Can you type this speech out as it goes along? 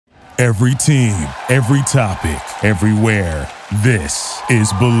Every team, every topic, everywhere. This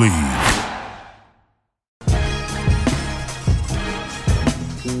is Believe.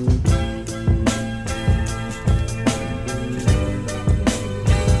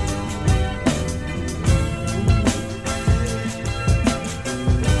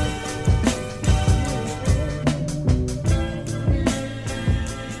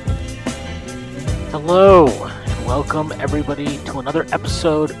 Hello, and welcome everybody to another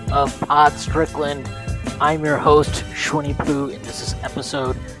episode of Pod Strickland. I'm your host, Shwinny Poo, and this is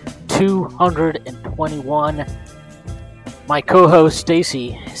episode 221. My co-host,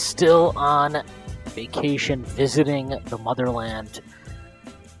 Stacy, is still on vacation visiting the motherland,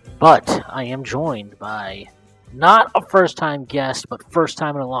 but I am joined by not a first-time guest, but first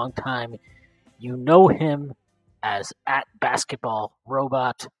time in a long time. You know him as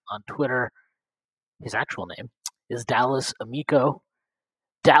 @BasketballRobot on Twitter. His actual name is Dallas Amico.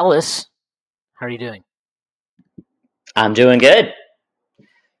 Dallas, how are you doing? I'm doing good.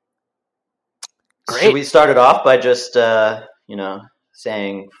 Great. Should we start it off by just,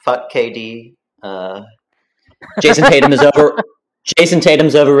 saying fuck KD? Jason Tatum is over. Jason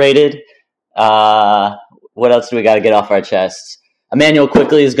Tatum's overrated. What else do we got to get off our chests? Emmanuel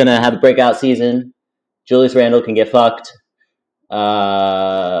Quickly is going to have a breakout season. Julius Randle can get fucked.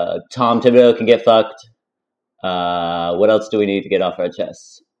 Tom Thibodeau can get fucked. What else do we need to get off our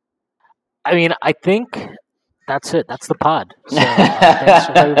chests? I mean, I think that's it. That's the pod. So, thanks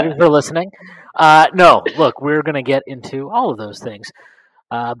for everybody for listening. No, look, we're going to get into all of those things.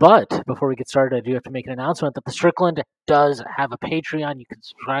 But before we get started, I do have to make an announcement that the Strickland does have a Patreon. You can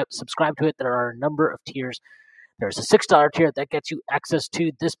subscribe to it. There are a number of tiers. There's a $6 tier that gets you access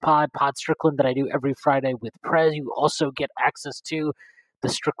to this Pod Strickland, that I do every Friday with Prez. You also get access to the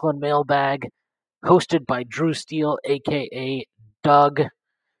Strickland mailbag, hosted by Drew Steele, a.k.a. Doug.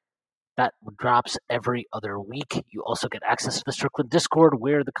 That drops every other week. You also get access to the Strickland Discord,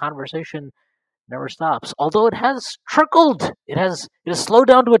 where the conversation never stops. Although it has trickled. It has slowed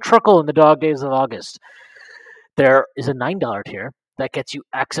down to a trickle in the dog days of August. There is a $9 tier that gets you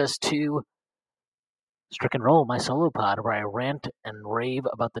access to Strick and Roll, my solo pod, where I rant and rave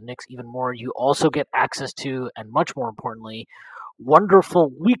about the Knicks even more. You also get access to, and much more importantly, wonderful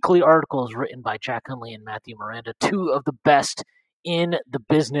weekly articles written by Jack Hunley and Matthew Miranda, two of the best in the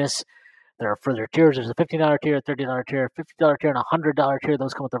business. There are further tiers. There's a $15 tier, a $30 tier, a $50 tier, and a $100 tier.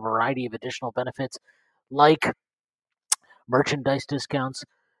 Those come with a variety of additional benefits, like merchandise discounts,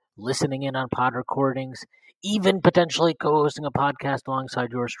 listening in on pod recordings, even potentially co-hosting a podcast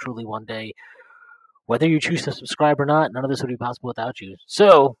alongside yours truly one day. Whether you choose to subscribe or not, none of this would be possible without you.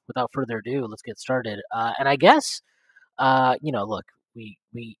 So, without further ado, let's get started. And I guess, look, we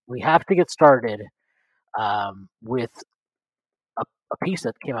have to get started with a piece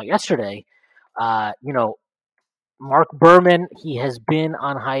that came out yesterday. Mark Berman, he has been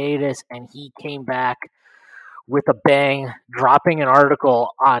on hiatus, and he came back with a bang, dropping an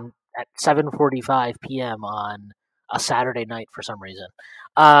article at 7:45 p.m. on a Saturday night for some reason,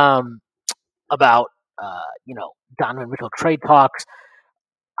 about Donovan Mitchell trade talks.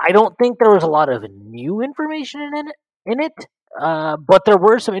 I don't think there was a lot of new information in it, but there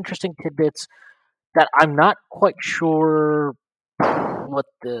were some interesting tidbits that I'm not quite sure what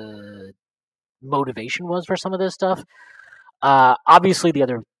the motivation was for some of this stuff. Obviously, the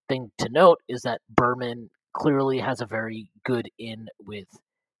other thing to note is that Berman clearly has a very good in with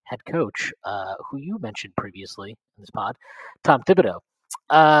head coach, who you mentioned previously in this pod, Tom Thibodeau.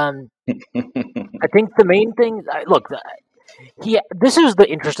 I think the main thing, this is the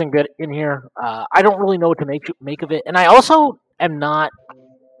interesting bit in here. I don't really know what to make of it, and I also am not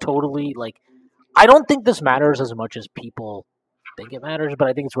totally I don't think this matters as much as people think it matters, but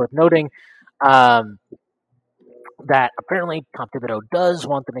I think it's worth noting that apparently Tom Thibodeau does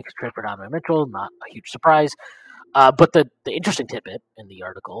want the Knicks to trade for Donovan Mitchell. Not a huge surprise, but the interesting tidbit in the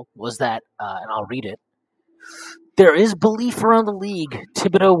article was that, and I'll read it. There is belief around the league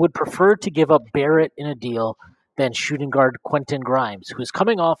Thibodeau would prefer to give up Barrett in a deal than shooting guard Quentin Grimes, who is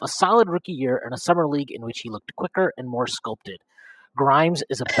coming off a solid rookie year in a summer league in which he looked quicker and more sculpted. Grimes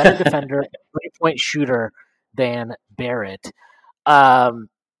is a better defender and three-point shooter than Barrett. I'll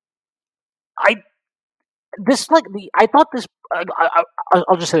just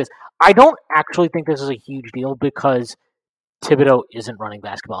say this. I don't actually think this is a huge deal because Thibodeau isn't running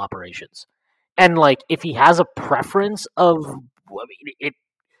basketball operations. And if he has a preference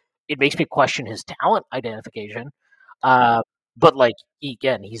it makes me question his talent identification. But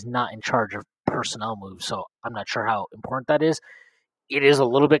he's not in charge of personnel moves, so I'm not sure how important that is. It is a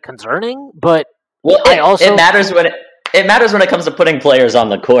little bit concerning, but it matters when it matters when it comes to putting players on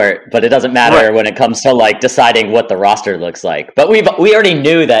the court, but it doesn't matter when it comes to like deciding what the roster looks like. But we already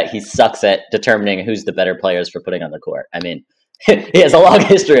knew that he sucks at determining who's the better players for putting on the court. I mean, he has a long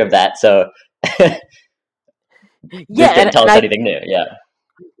history of that, so yeah, didn't tell us anything new. Yeah.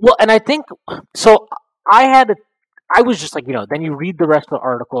 Well, and I think so. I was just like, then you read the rest of the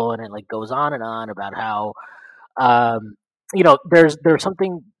article, and it like goes on and on about how, there's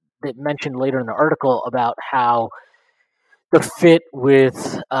something that mentioned later in the article about how the fit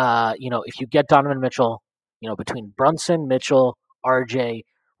with, if you get Donovan Mitchell, between Brunson, Mitchell, RJ,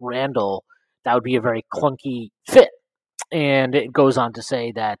 Randall, that would be a very clunky fit. And it goes on to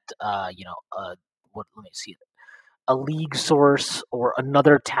say that, let me see, a league source or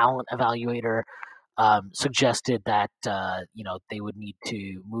another talent evaluator suggested that, they would need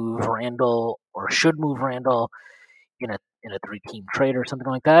to move Randall or should move Randall in a 3-team trade or something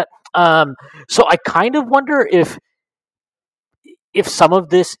like that. So I kind of wonder if some of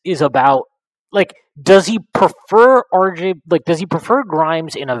this is about, like, does he prefer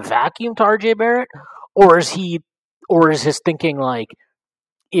Grimes in a vacuum to RJ Barrett, or is his thinking like,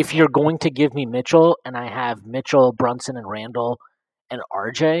 if you're going to give me Mitchell and I have Mitchell, Brunson, and Randall and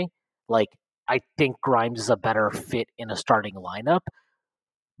RJ, like, I think Grimes is a better fit in a starting lineup,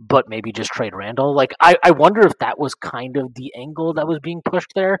 but maybe just trade Randall. Like, I wonder if that was kind of the angle that was being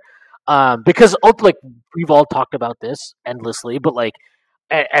pushed there. Because like we've all talked about this endlessly, but like,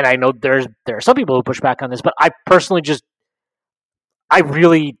 and I know there are some people who push back on this, but I personally I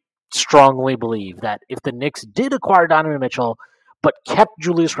really strongly believe that if the Knicks did acquire Donovan Mitchell, but kept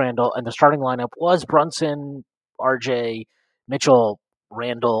Julius Randle, and the starting lineup was Brunson, RJ, Mitchell,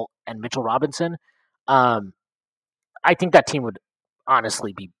 Randall, and Mitchell Robinson, I think that team would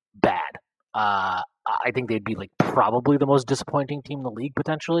honestly be bad. I think they'd be like probably the most disappointing team in the league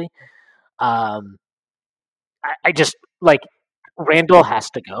potentially. I just like Randall has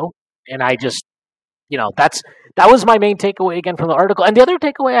to go, and I just that was my main takeaway again from the article. And the other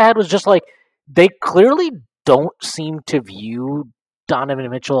takeaway I had was just like they clearly don't seem to view Donovan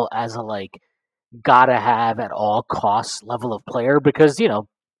Mitchell as a like gotta have at all costs level of player, because he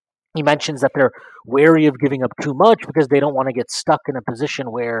mentions that they're wary of giving up too much because they don't want to get stuck in a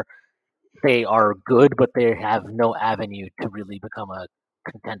position where they are good but they have no avenue to really become a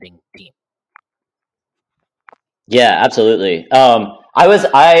contending team. Yeah, absolutely.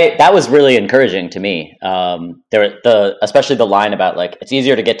 That was really encouraging to me. Especially the line about like it's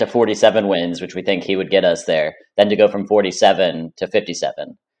easier to get to 47 wins, which we think he would get us there, than to go from 47 to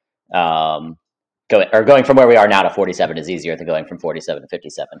 57. Going from where we are now to 47 is easier than going from 47 to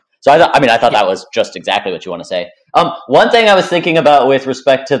 57. So I thought that was just exactly what you want to say. One thing I was thinking about with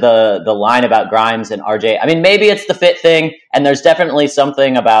respect to the line about Grimes and RJ, I mean, maybe it's the fit thing, and there's definitely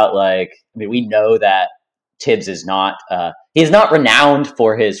something about like, I mean, we know that Tibbs is not he's not renowned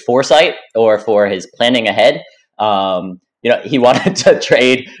for his foresight or for his planning ahead. He wanted to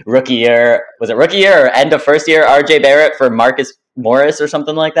trade rookie year or end of first year RJ Barrett for Marcus Morris or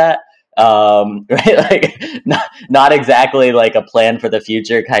something like that. Right? Like not exactly like a plan for the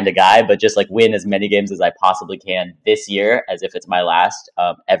future kind of guy, but just like win as many games as I possibly can this year as if it's my last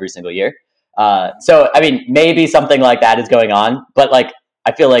every single year. So I mean, maybe something like that is going on, but like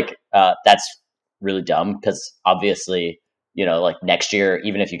I feel like that's really dumb because obviously, like next year,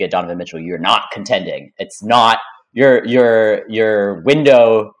 even if you get Donovan Mitchell, you're not contending. It's not your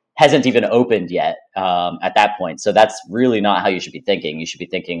window hasn't even opened yet at that point. So that's really not how you should be thinking. You should be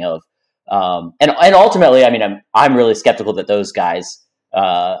thinking of and ultimately, I mean, I'm really skeptical that those guys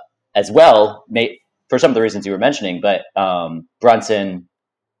as well may, for some of the reasons you were mentioning, but Brunson,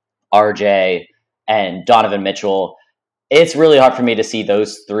 RJ, and Donovan Mitchell. It's really hard for me to see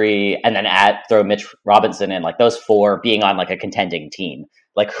those three and then throw Mitch Robinson in, like those four being on like a contending team.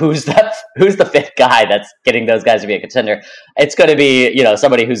 Like who's the fifth guy that's getting those guys to be a contender? It's going to be,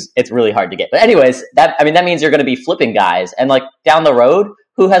 somebody it's really hard to get. But anyways, that means you're going to be flipping guys, and like down the road,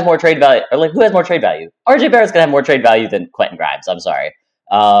 who has more trade value? Or like who has more trade value? RJ Barrett's going to have more trade value than Quentin Grimes. I'm sorry.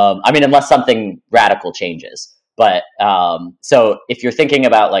 Unless something radical changes. But so if you're thinking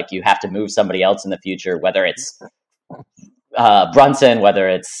about like you have to move somebody else in the future, whether it's Brunson, whether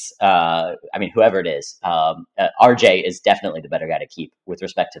it's whoever it is, RJ is definitely the better guy to keep with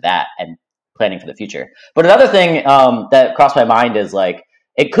respect to that and planning for the future. But another thing that crossed my mind is like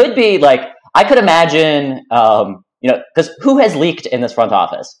it could be like I could imagine because who has leaked in this front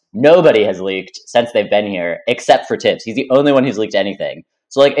office? Nobody has leaked since they've been here except for Tibbs. He's the only one who's leaked anything.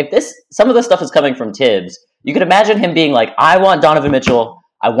 So like if some of this stuff is coming from Tibbs, you could imagine him being like, I want Donovan Mitchell.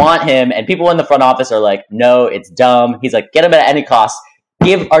 I want him, and people in the front office are like, no, it's dumb. He's like, get him at any cost.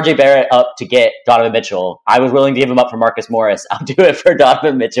 give RJ Barrett up to get Donovan Mitchell. I was willing to give him up for Marcus Morris. I'll do it for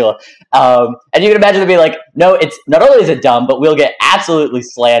Donovan Mitchell. And you can imagine them being like, no, it's not only is it dumb, but we'll get absolutely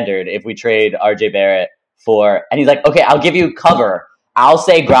slandered if we trade RJ Barrett for. And he's like, okay, I'll give you cover. I'll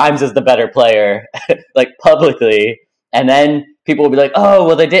say Grimes is the better player, like publicly, and then people will be like, oh,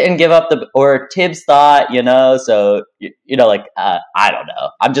 well, they didn't give up or Tibbs thought, so, like, I don't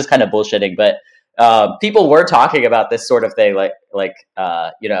know. I'm just kind of bullshitting, but people were talking about this sort of thing, the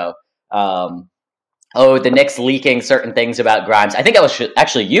Knicks leaking certain things about Grimes. I think that was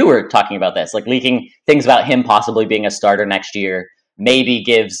actually you were talking about this, like leaking things about him possibly being a starter next year, maybe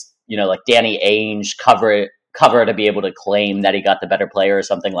gives, like Danny Ainge cover to be able to claim that he got the better player or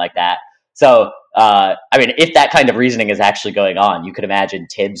something like that. So, if that kind of reasoning is actually going on, you could imagine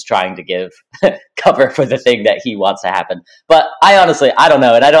Tibbs trying to give cover for the thing that he wants to happen. But I don't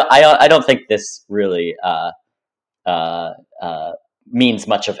know, and I don't think this really means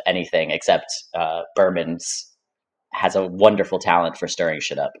much of anything except Berman's has a wonderful talent for stirring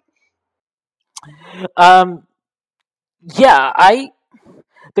shit up.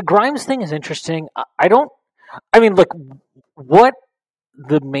 The Grimes thing is interesting. What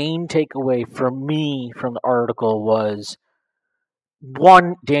the main takeaway for me from the article was,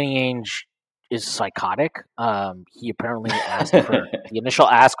 one, Danny Ainge is psychotic. He apparently asked for the initial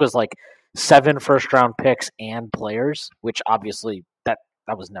ask was like 7 first-round picks and players, which obviously that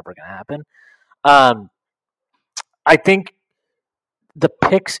was never going to happen. I think the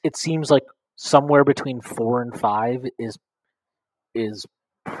picks, it seems like somewhere between 4 and 5 is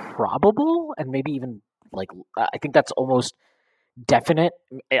probable, and maybe even like I think that's almost definite.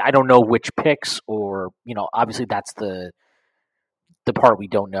 I don't know which picks, or obviously that's the part we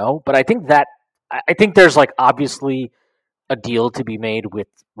don't know. But I think there's like obviously a deal to be made with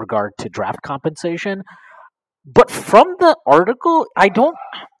regard to draft compensation. But from the article, I don't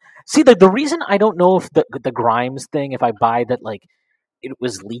see the reason I don't know if the Grimes thing, if I buy that like it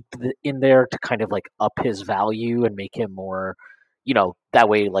was leaked in there to kind of like up his value and make him more, that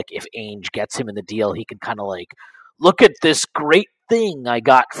way, like if Ainge gets him in the deal, he can kind of like, look at this great thing I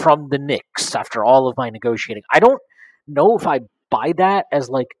got from the Knicks after all of my negotiating. I don't know if I buy that as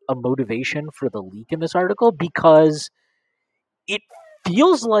like a motivation for the leak in this article, because it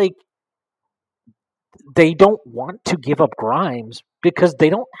feels like they don't want to give up Grimes because they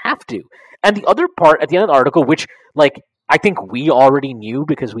don't have to. And the other part at the end of the article, which like I think we already knew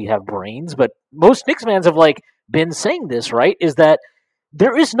because we have brains, but most Knicks fans have like been saying this, right? Is that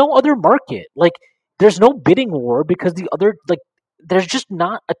there is no other market. Like there's no bidding war because the other, like, there's just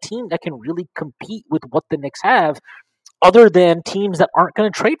not a team that can really compete with what the Knicks have other than teams that aren't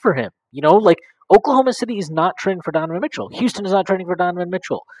going to trade for him. Like Oklahoma City is not trading for Donovan Mitchell. Houston is not trading for Donovan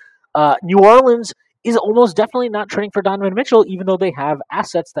Mitchell. New Orleans is almost definitely not trading for Donovan Mitchell, even though they have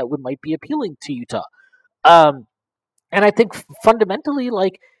assets that might be appealing to Utah. And I think fundamentally,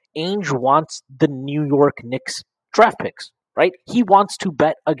 like, Ainge wants the New York Knicks draft picks, right? He wants to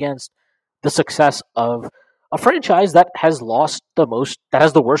bet against the success of a franchise that has lost the most, that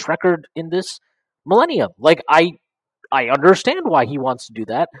has the worst record in this millennium. Like, I understand why he wants to do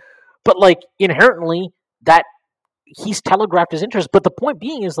that, but like inherently that he's telegraphed his interest. But the point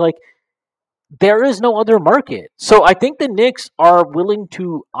being is like there is no other market. So I think the Knicks are willing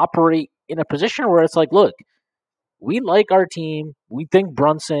to operate in a position where it's like, look, we like our team. We think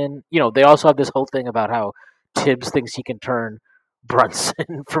Brunson, they also have this whole thing about how Tibbs thinks he can turn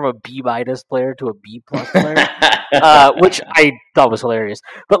Brunson from a B- player to a B+ player, which I thought was hilarious.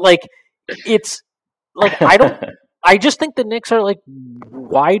 But like, it's like, I just think the Knicks are like,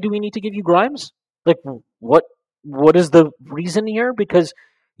 why do we need to give you Grimes? Like, what is the reason here? Because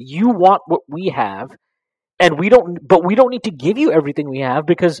you want what we have, and we don't need to give you everything we have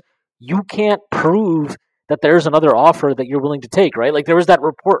because you can't prove that there's another offer that you're willing to take, right? Like there was that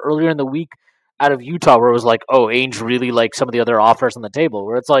report earlier in the week out of Utah where it was like, oh, Ainge really likes some of the other offers on the table,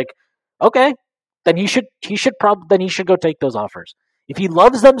 where it's like, okay, then he should go take those offers. If he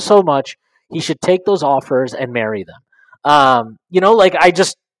loves them so much, he should take those offers and marry them. Like I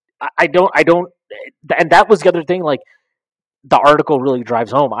don't, and that was the other thing. Like the article really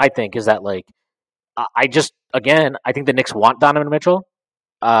drives home, I think, is that like I think the Knicks want Donovan Mitchell,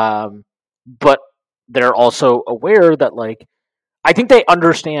 but they're also aware that like I think they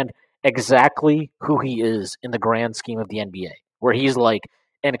understand exactly who he is in the grand scheme of the NBA, where he's like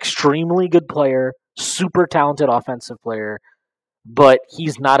an extremely good player, super talented offensive player, but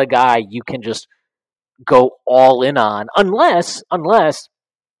he's not a guy you can just go all in on unless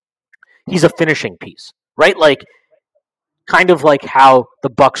he's a finishing piece, right? Like kind of like how the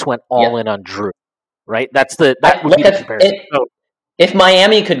Bucks went all in on Drew, right? That would be the comparison. if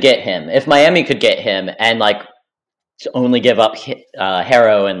Miami could get him, and like to only give up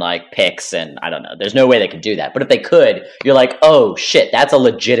Harrow and like picks, and I don't know, there's no way they could do that. But if they could, you're like, oh shit, that's a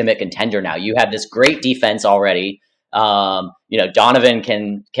legitimate contender now. You have this great defense already. Donovan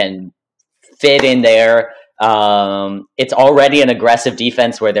can fit in there. It's already an aggressive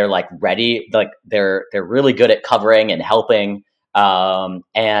defense where they're like ready, like they're really good at covering and helping.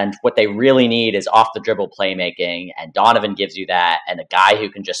 And what they really need is off the dribble playmaking, and Donovan gives you that, and a guy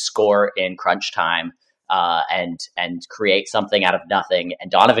who can just score in crunch time and create something out of nothing.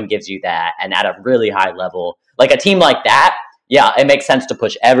 And Donovan gives you that, and at a really high level, like a team like that. Yeah, it makes sense to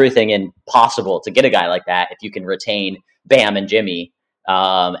push everything in possible to get a guy like that if you can retain Bam and Jimmy,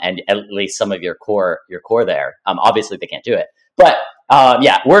 and at least some of your core there. Obviously, they can't do it, but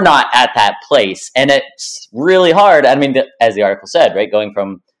we're not at that place, and it's really hard. I mean, as the article said, right, going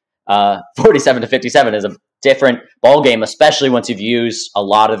from 47 to 57 is a different ball game, especially once you've used a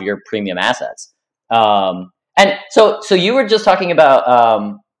lot of your premium assets. And so you were just talking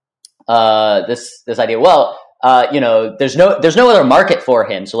about this idea. Well, there's no other market for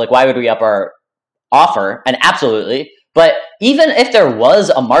him. So like, why would we up our offer? And absolutely. But even if there was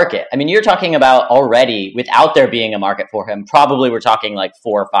a market, I mean, you're talking about already without there being a market for him, probably we're talking like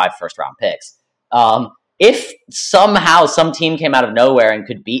 4 or 5 first round picks. If somehow some team came out of nowhere and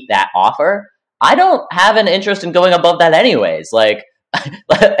could beat that offer, I don't have an interest in going above that anyways. Like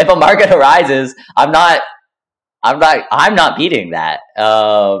if a market arises, I'm not beating that.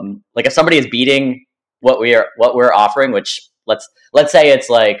 Like if somebody is beating what we're offering, which let's say it's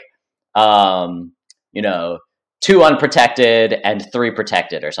like 2 unprotected and 3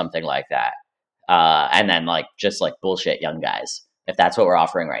 protected or something like that, and then like just like bullshit young guys. If that's what we're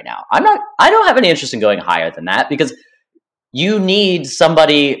offering right now, I don't have any interest in going higher than that, because you need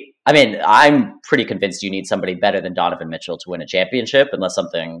somebody. I mean, I'm pretty convinced you need somebody better than Donovan Mitchell to win a championship, unless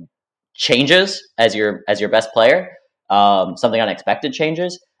something changes as your best player, something unexpected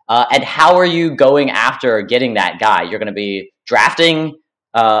changes. And how are you going after getting that guy? You're going to be drafting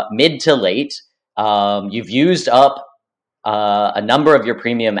mid to late. You've used up a number of your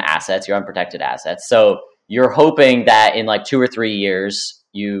premium assets, your unprotected assets. So you're hoping that in like 2 or 3 years,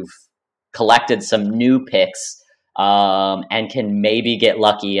 you've collected some new picks, and can maybe get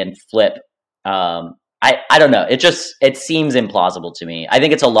lucky and flip. I don't know. It seems implausible to me. I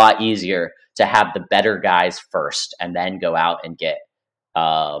think it's a lot easier to have the better guys first and then go out and get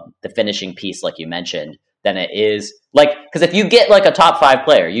the finishing piece, like you mentioned, than it is like, because if you get like a top 5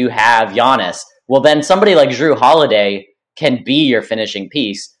 player, you have Giannis. Well, then somebody like Jrue Holiday can be your finishing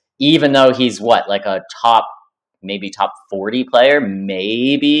piece, even though he's like a maybe top 40 player,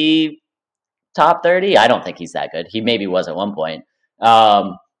 maybe top 30. I don't think he's that good. He maybe was at one point.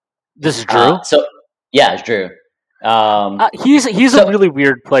 This is Jrue. Yeah, it's Jrue. He's a really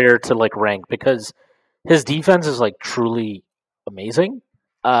weird player to like rank, because his defense is like truly amazing,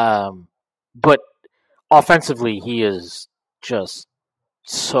 but offensively he is just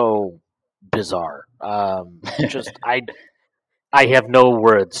so bizarre. I have no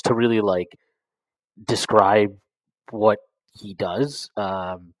words to really like describe what he does.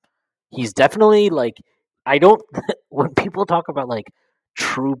 He's definitely like, I don't when people talk about like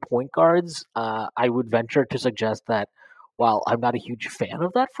true point guards, I would venture to suggest that while I'm not a huge fan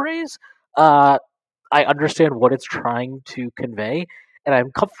of that phrase, I understand what it's trying to convey, and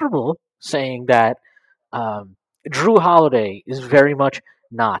I'm comfortable saying that Jrue Holiday is very much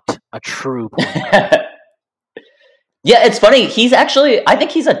not a true point guard. Yeah, it's funny. I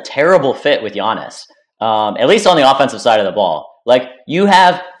think he's a terrible fit with Giannis, at least on the offensive side of the ball. Like, you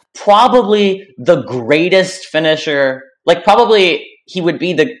have probably the greatest finisher, like probably he would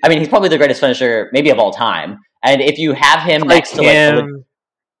be he's probably the greatest finisher maybe of all time. And if you have him next to him,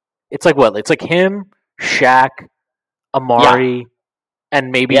 it's like what? It's like him, Shaq, Amari, and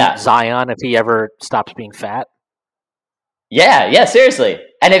maybe Zion if he ever stops being fat. Yeah, seriously.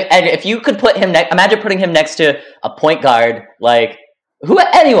 And if you could put him imagine putting him next to a point guard like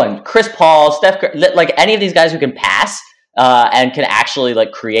anyone, Chris Paul, Steph Curry, like any of these guys who can pass and can actually like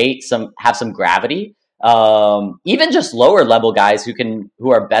have some gravity. Even just lower level guys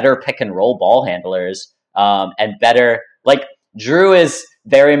who are better pick and roll ball handlers, and better, like Jrue is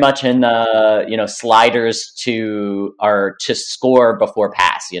very much in the sliders to score before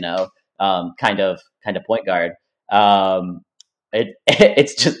pass, kind of point guard.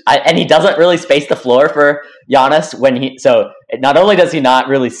 It's just, and he doesn't really space the floor for Giannis not only does he not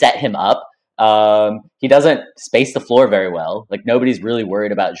really set him up, he doesn't space the floor very well. Like, nobody's really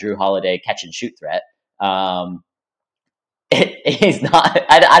worried about Jrue Holiday catch and shoot threat. he's not.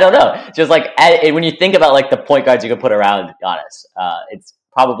 I don't know. Just like when you think about like the point guards you can put around Giannis, it's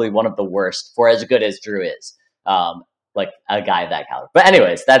probably one of the worst for as good as Drew is. Like a guy of that caliber. But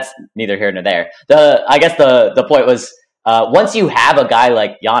anyways, that's neither here nor there. I guess the point was once you have a guy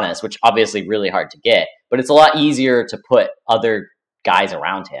like Giannis, which obviously really hard to get, but it's a lot easier to put other guys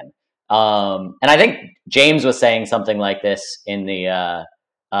around him. And I think James was saying something like this in the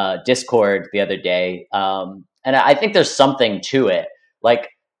Discord the other day. And I think there's something to it. Like,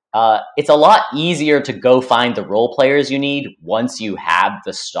 it's a lot easier to go find the role players you need once you have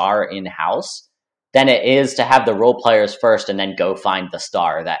the star in-house than it is to have the role players first and then go find the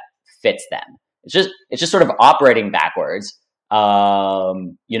star that fits them. It's just sort of operating backwards,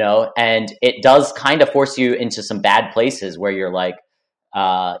 and it does kind of force you into some bad places where you're like,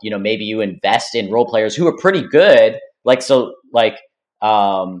 maybe you invest in role players who are pretty good.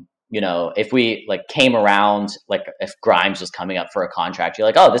 If we like came around, like if Grimes was coming up for a contract, you're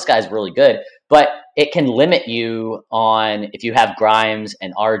like, oh, this guy's really good. But it can limit you on if you have Grimes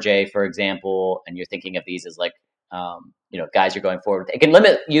and RJ, for example, and you're thinking of these as like, guys you're going forward with. It can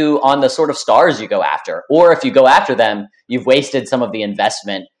limit you on the sort of stars you go after. Or if you go after them, you've wasted some of the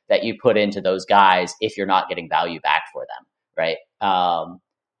investment that you put into those guys if you're not getting value back for them, right?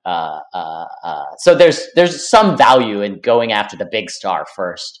 So there's some value in going after the big star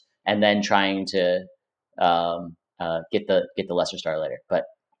first and then trying to get the lesser star later. But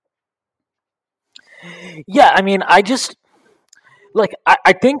yeah, I mean, I just like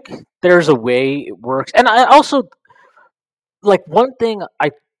I think there's a way it works, and I also like one thing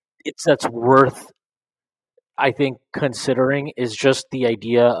that's worth I think considering is just the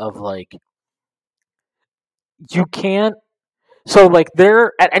idea of like you can't. So like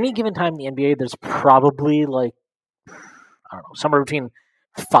there at any given time in the NBA, there's probably like I don't know somewhere between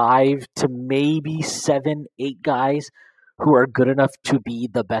 5 to maybe 7, 8 guys who are good enough to be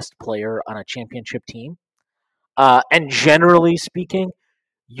the best player on a championship team. And generally speaking,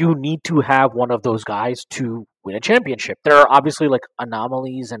 you need to have one of those guys to win a championship. There are obviously like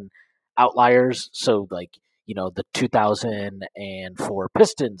anomalies and outliers. So like, the 2004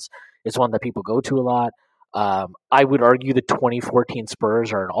 Pistons is one that people go to a lot. I would argue the 2014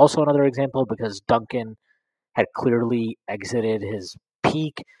 Spurs are also another example because Duncan had clearly exited his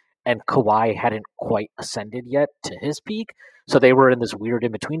peak and Kawhi hadn't quite ascended yet to his peak. So they were in this weird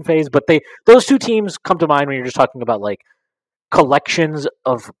in-between phase. But those two teams come to mind when you're just talking about like collections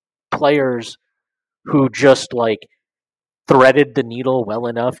of players who just like threaded the needle well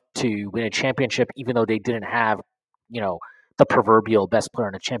enough to win a championship, even though they didn't have, the proverbial best player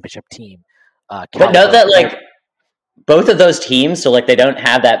on a championship team. But note that like both of those teams, so like they don't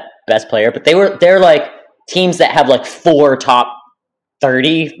have that best player, but they're like teams that have like 4 top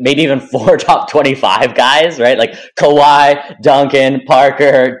 30, maybe even 4 top 25 guys, right? Like Kawhi, Duncan,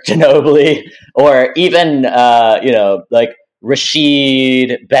 Parker, Ginobili, or even like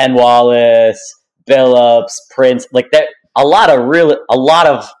Rashid, Ben Wallace, Billups, Prince. Like that, a lot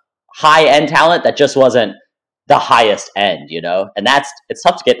of high end talent that just wasn't the highest end, and it's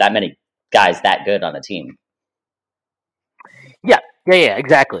tough to get that many guys that good on a team. Yeah,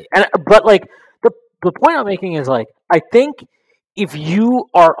 exactly. But like the point I'm making is like I think if you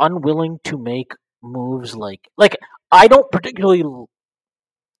are unwilling to make moves like I don't particularly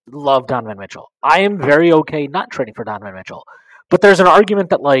love Donovan Mitchell. I am very okay not trading for Donovan Mitchell. But there's an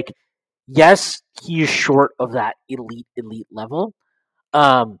argument that like yes, he is short of that elite level.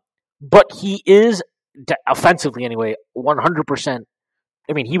 But he is offensively anyway 100%.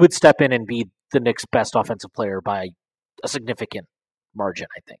 I mean, he would step in and be the Knicks' best offensive player by a significant margin,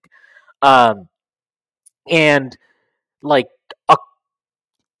 I think. And like,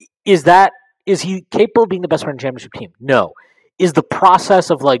 is he capable of being the best player on a championship team? No. Is the process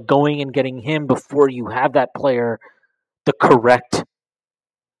of like going and getting him before you have that player the correct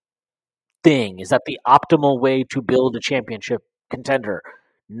thing? Is that the optimal way to build a championship contender?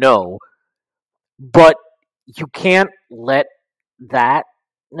 No. But you can't let that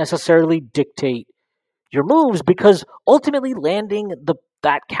necessarily dictate your moves because ultimately landing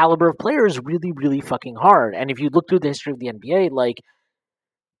that caliber of player is really, really fucking hard. And if you look through the history of the NBA, like,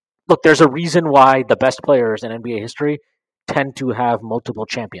 look, there's a reason why the best players in NBA history tend to have multiple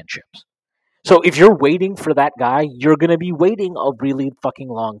championships. So if you're waiting for that guy, you're going to be waiting a really fucking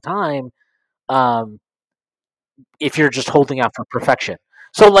long time if you're just holding out for perfection.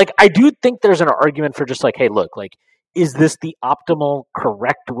 So, like, I do think there's an argument for just like, hey, look, like, is this the optimal,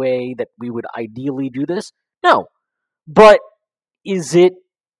 correct way that we would ideally do this? No. But is it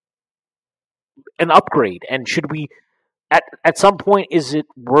an upgrade? And should we at some point, is it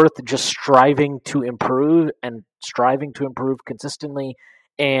worth just striving to improve consistently?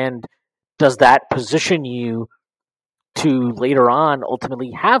 And does that position you to later on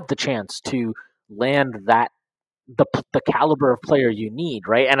ultimately have the chance to land the caliber of player you need,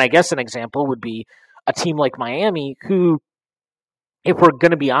 right? And I guess an example would be a team like Miami, who, if we're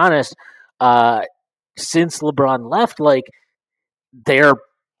going to be honest, since LeBron left, like, their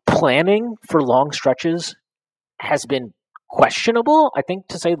planning for long stretches has been questionable, I think,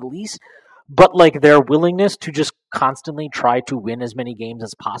 to say the least. But like their willingness to just constantly try to win as many games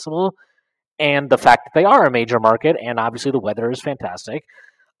as possible, and the fact that they are a major market, and obviously the weather is fantastic,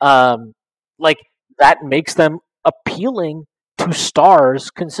 like that makes them appealing to stars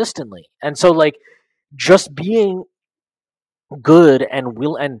consistently. And so, like, just being good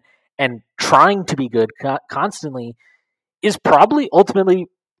and trying to be good constantly is probably ultimately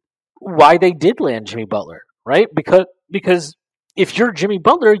why they did land Jimmy Butler, right? Because if you're Jimmy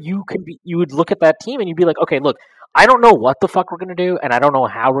Butler, you would look at that team and you'd be like, okay, look, I don't know what the fuck we're gonna do, and I don't know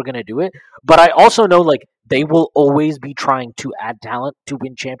how we're gonna do it, but I also know, like, they will always be trying to add talent to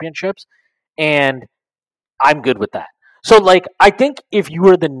win championships, and I'm good with that. So, like, I think if you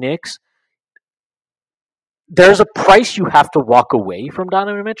were the Knicks, there's a price you have to walk away from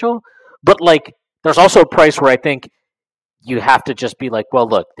Donovan Mitchell, but like, there's also a price where I think you have to just be like, well,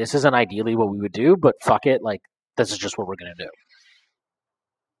 look, this isn't ideally what we would do, but fuck it, like, this is just what we're gonna do.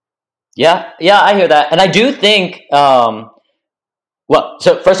 Yeah, I hear that, and I do think. Well,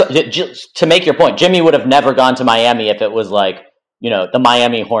 so first, to make your point, Jimmy would have never gone to Miami if it was like, the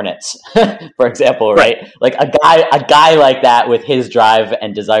Miami Hornets, for example, right? Like a guy like that with his drive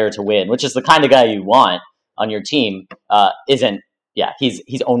and desire to win, which is the kind of guy you want on your team, isn't. Yeah,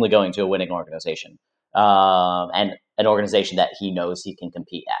 he's only going to a winning organization, and an organization that he knows he can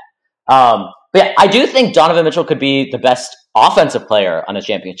compete at. But yeah, I do think Donovan Mitchell could be the best offensive player on a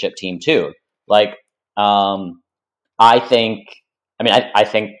championship team too. Like, I think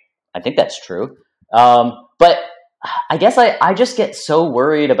that's true. But I guess I just get so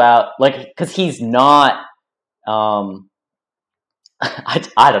worried about, like, because he's not. I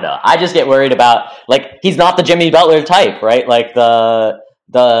don't know. I just get worried about, like, he's not the Jimmy Butler type, right? Like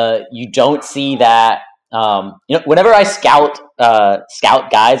you don't see that. Whenever I scout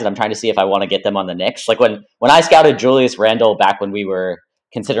guys, and I'm trying to see if I want to get them on the Knicks, like when I scouted Julius Randle back when we were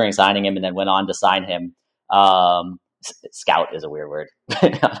considering signing him, and then went on to sign him. Scout is a weird word.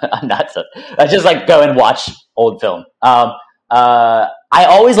 I'm not so. I just like go and watch old film. I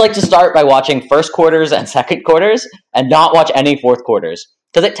always like to start by watching first quarters and second quarters, and not watch any fourth quarters,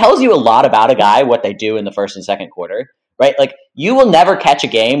 because it tells you a lot about a guy, what they do in the first and second quarter, right? Like, you will never catch a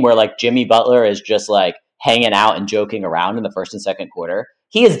game where like Jimmy Butler is just like hanging out and joking around in the first and second quarter.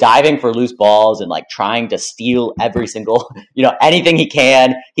 He is diving for loose balls and like trying to steal every single, anything he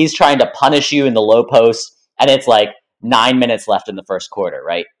can. He's trying to punish you in the low post, and it's like 9 minutes left in the first quarter,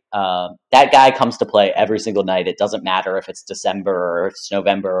 right? That guy comes to play every single night. It doesn't matter if it's December or if it's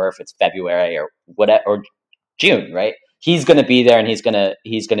November or if it's February or whatever, or June, right? He's going to be there, and he's going to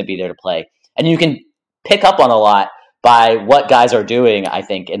be there to play. And you can pick up on a lot by what guys are doing, I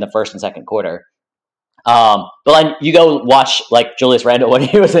think, in the first and second quarter. But then you go watch like Julius Randle when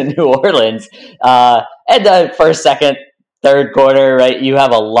he was in New Orleans, and the first, second, third quarter, right? You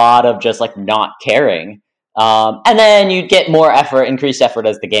have a lot of just like not caring. And then you get more increased effort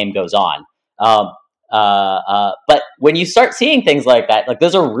as the game goes on. But when you start seeing things like that, like,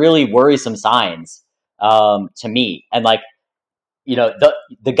 those are really worrisome signs, to me. And like,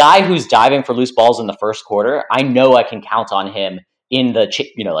 the guy who's diving for loose balls in the first quarter, I know I can count on him in the,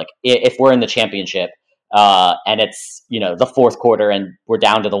 like, if we're in the championship, and it's, the fourth quarter and we're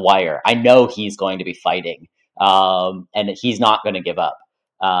down to the wire, I know he's going to be fighting, and he's not going to give up,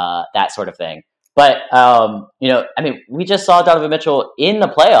 that sort of thing. But, we just saw Donovan Mitchell in the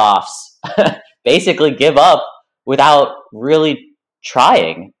playoffs basically give up without really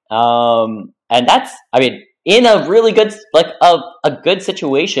trying. And that's, in a really good, like, a good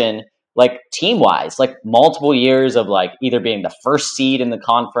situation, like, team-wise, like, multiple years of, like, either being the first seed in the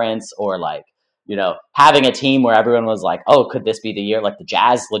conference, or, like, having a team where everyone was like, oh, could this be the year? Like, the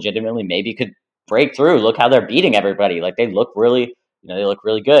Jazz legitimately maybe could break through. Look how they're beating everybody. Like, they look really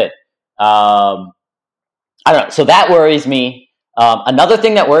good. I don't know. So that worries me. Another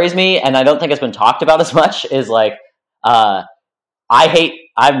thing that worries me, and I don't think it's been talked about as much, is like, I'm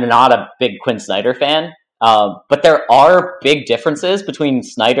not a big Quinn Snyder fan, but there are big differences between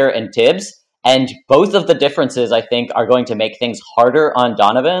Snyder and Tibbs, and both of the differences, I think, are going to make things harder on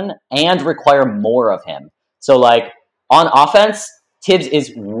Donovan and require more of him. So, like, on offense, Tibbs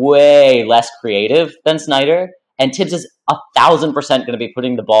is way less creative than Snyder, and Tibbs is 1,000% going to be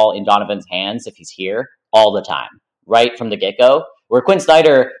putting the ball in Donovan's hands if he's here all the time, right from the get-go. Where Quinn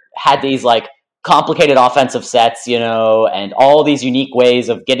Snyder had these like complicated offensive sets, and all these unique ways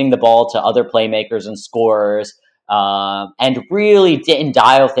of getting the ball to other playmakers and scorers, and really didn't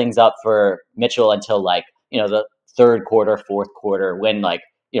dial things up for Mitchell until like, the third quarter, fourth quarter, when like,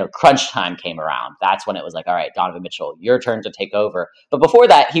 crunch time came around. That's when it was like, all right, Donovan Mitchell, your turn to take over. But before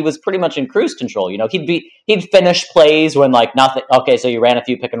that, he was pretty much in cruise control. He'd finish plays when like nothing. Okay, so you ran a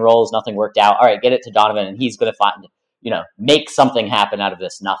few pick and rolls, nothing worked out. All right, get it to Donovan, and he's going to find, make something happen out of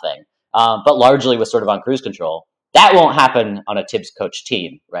this nothing. But largely was sort of on cruise control. That won't happen on a Tibbs coach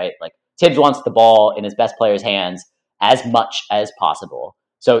team, right? Like Tibbs wants the ball in his best player's hands as much as possible.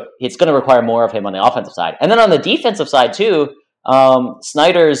 So it's going to require more of him on the offensive side. And then on the defensive side too,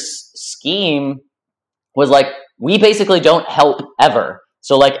 Snyder's scheme was like, we basically don't help ever.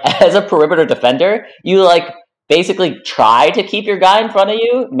 So like as a perimeter defender, you like basically try to keep your guy in front of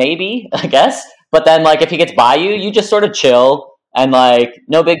you, maybe, I guess. But then like if he gets by you, you just sort of chill and like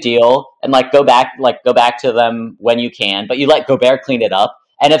no big deal, and like go back to them when you can, but you let Gobert clean it up.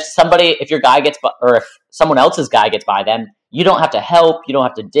 And if your guy gets by, or if someone else's guy gets by them, you don't have to help, you don't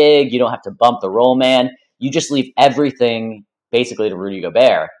have to dig, you don't have to bump the roll man. You just leave everything basically to Rudy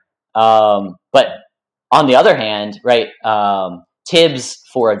Gobert. But on the other hand, right, Tibbs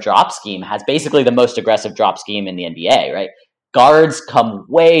for a drop scheme has basically the most aggressive drop scheme in the NBA, right? Guards come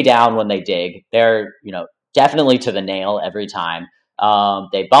way down when they dig. They're, definitely to the nail every time.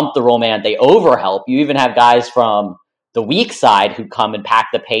 They bump the roll man. They overhelp. You even have guys from the weak side who come and pack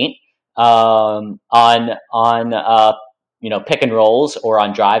the paint on pick and rolls or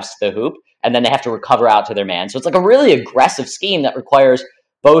on drives to the hoop, and then they have to recover out to their man. So it's like a really aggressive scheme that requires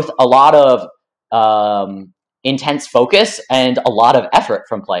both a lot of intense focus and a lot of effort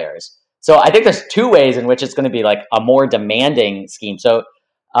from players. So I think there's two ways in which it's going to be like a more demanding scheme. So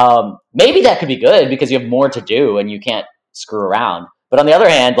maybe that could be good because you have more to do and you can't screw around. But on the other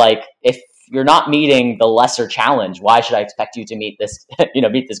hand, like if you're not meeting the lesser challenge, why should I expect you to meet this,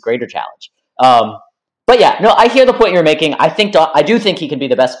 meet this greater challenge? But yeah, no, I hear the point you're making. I do think he can be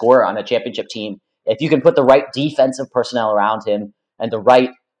the best scorer on a championship team if you can put the right defensive personnel around him and the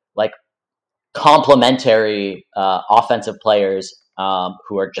right like complementary offensive players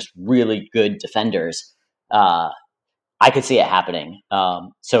who are just really good defenders. I could see it happening.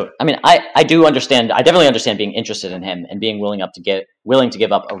 So, I mean, I do understand. I definitely understand being interested in him and being willing to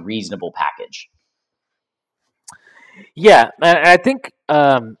give up a reasonable package. Yeah, and I think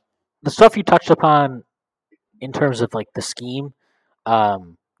the stuff you touched upon in terms of like the scheme,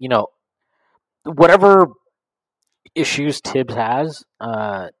 whatever issues Tibbs has,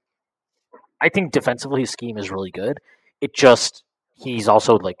 I think defensively his scheme is really good. He's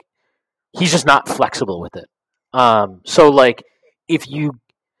also like he's just not flexible with it. So like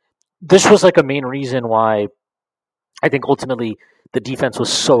this was like a main reason why I think ultimately the defense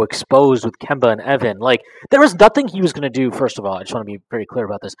was so exposed with Kemba and Evan. Like there was nothing he was going to do. First of all, I just want to be very clear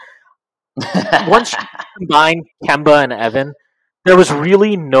about this. Once you combine Kemba and Evan, there was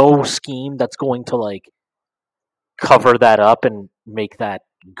really no scheme that's going to like cover that up and make that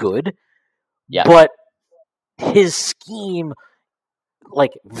good. Yeah. But his scheme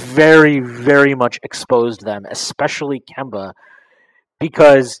like very, very much exposed them, especially Kemba,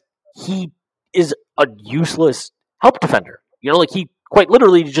 because he is a useless help defender. Like he quite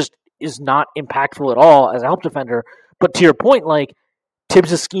literally just is not impactful at all as a help defender. But to your point, like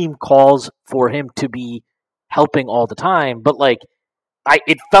Tibbs' scheme calls for him to be helping all the time, but like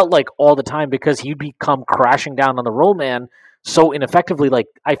it felt like all the time because he'd become crashing down on the roll man so ineffectively. Like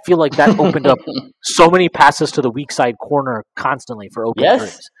I feel like that opened up so many passes to the weak side corner constantly for open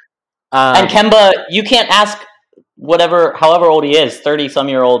threes. And Kemba, you can't ask however old he is,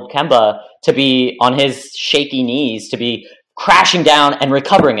 30-some-year-old Kemba, to be on his shaky knees, to be crashing down and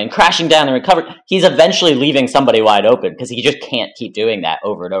recovering and crashing down and recovering. He's eventually leaving somebody wide open because he just can't keep doing that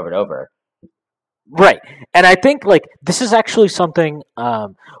over and over and over. Right. And I think like this is actually something,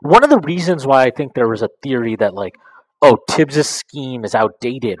 one of the reasons why I think there was a theory that like, oh, Tibbs' scheme is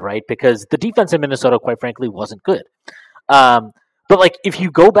outdated, right? Because the defense in Minnesota, quite frankly, wasn't good. But like if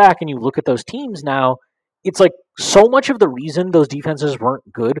you go back and you look at those teams now, it's like so much of the reason those defenses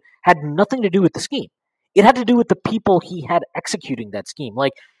weren't good had nothing to do with the scheme. It had to do with the people he had executing that scheme.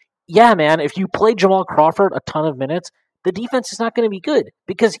 Like, yeah, man, if you play Jamal Crawford a ton of minutes, the defense is not going to be good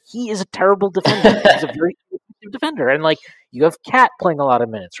because he is a terrible defender. He's a very good defender. And like you have Cat playing a lot of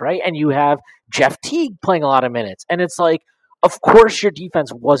minutes, right? And you have Jeff Teague playing a lot of minutes. And it's like, of course your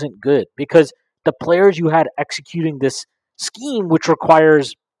defense wasn't good because the players you had executing this scheme, which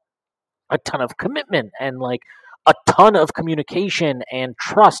requires a ton of commitment and like a ton of communication and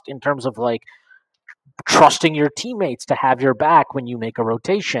trust in terms of like trusting your teammates to have your back when you make a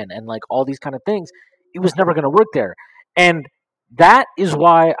rotation and like all these kind of things. It was never going to work there. And that is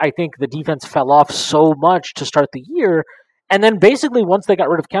why I think the defense fell off so much to start the year. And then basically once they got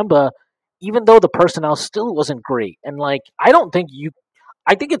rid of Kemba, even though the personnel still wasn't great, and like I think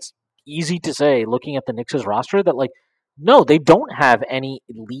it's easy to say looking at the Knicks' roster that like no, they don't have any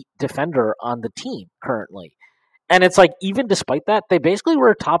elite defender on the team currently. And it's like even despite that, they basically were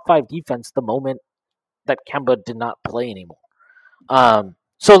a top 5 defense the moment that Kemba did not play anymore.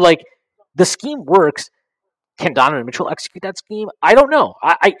 So like the scheme works. Can Donovan Mitchell execute that scheme? I don't know.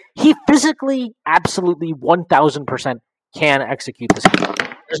 He physically, absolutely, 1,000% can execute the scheme.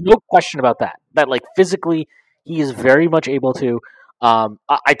 There's no question about that. That like physically, he is very much able to.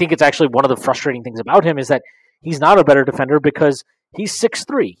 I think it's actually one of the frustrating things about him is that he's not a better defender because he's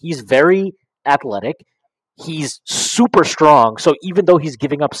 6'3". He's very athletic. He's super strong. So even though he's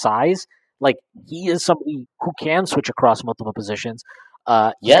giving up size, like he is somebody who can switch across multiple positions.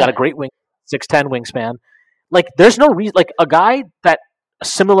 He's got a great 6'10" wingspan. Like, there's no reason. Like, a guy that a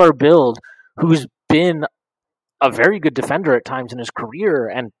similar build who's been a very good defender at times in his career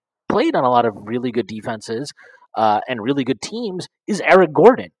and played on a lot of really good defenses and really good teams is Eric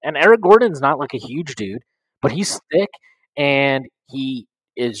Gordon. And Eric Gordon's not like a huge dude, but he's thick and he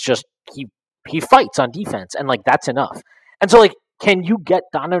is just he fights on defense, and like that's enough. And so, like, can you get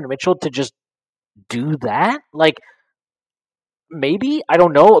Donovan Mitchell to just do that? Like, maybe, I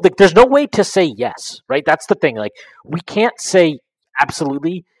don't know. Like, there's no way to say yes, right? That's the thing. Like, we can't say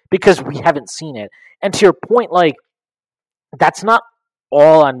absolutely because we haven't seen it. And to your point, like, that's not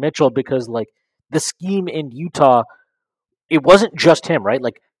all on Mitchell because, like, the scheme in Utah, it wasn't just him, right?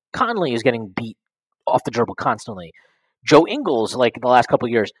 Like, Conley is getting beat off the dribble constantly. Joe Ingles, like, the last couple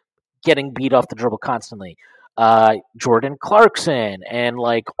of years, getting beat off the dribble constantly. Jordan Clarkson and,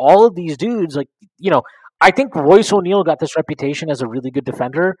 like, all of these dudes, like, you know, I think Royce O'Neal got this reputation as a really good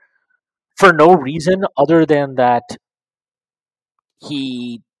defender for no reason other than that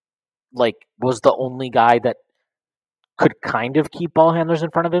he like was the only guy that could kind of keep ball handlers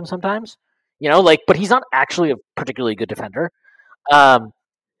in front of him sometimes. You know, like, but he's not actually a particularly good defender. But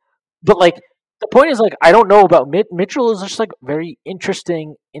like the point is, like, I don't know about Mitchell is just like very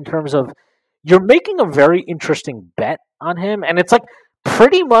interesting in terms of you're making a very interesting bet on him, and it's like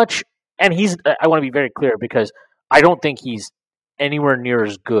pretty much. And I want to be very clear because I don't think he's anywhere near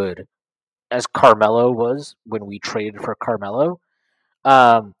as good as Carmelo was when we traded for Carmelo.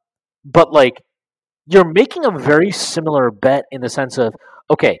 But like, you're making a very similar bet in the sense of,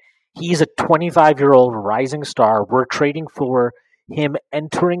 okay, he's a 25-year-old rising star. We're trading for him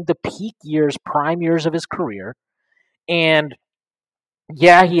entering the peak years, prime years of his career. And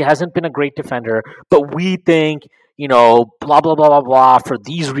yeah, he hasn't been a great defender, but we think, you know, blah, blah, blah, blah, blah, for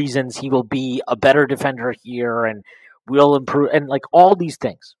these reasons, he will be a better defender here and will improve, and like all these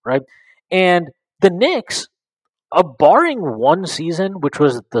things, right? And the Knicks, barring one season, which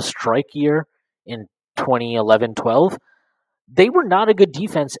was the strike year in 2011-12, they were not a good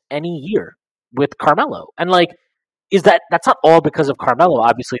defense any year with Carmelo. And like, that's not all because of Carmelo.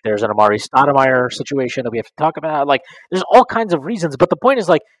 Obviously, there's an Amari Stoudemire situation that we have to talk about. Like, there's all kinds of reasons. But the point is,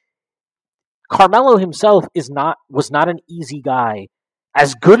 like, Carmelo himself was not an easy guy,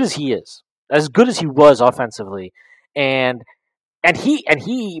 as good as he is, as good as he was offensively, and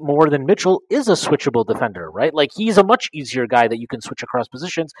he more than Mitchell is a switchable defender, right? Like, he's a much easier guy that you can switch across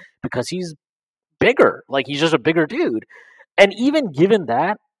positions because he's bigger. Like, he's just a bigger dude. And even given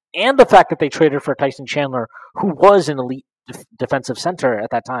that, and the fact that they traded for Tyson Chandler, who was an elite defensive center at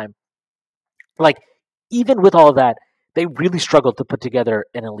that time, like, even with all of that, they really struggled to put together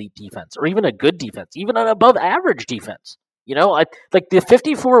an elite defense or even a good defense, even an above average defense. You know, like the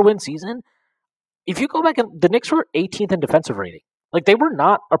 54-win season, if you go back, and the Knicks were 18th in defensive rating. Like, they were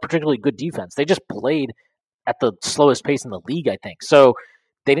not a particularly good defense. They just played at the slowest pace in the league, I think. So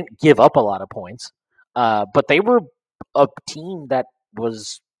they didn't give up a lot of points, but they were a team that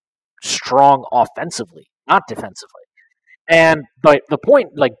was strong offensively, not defensively. But the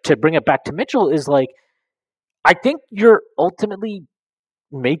point, like, to bring it back to Mitchell is, like, I think you're ultimately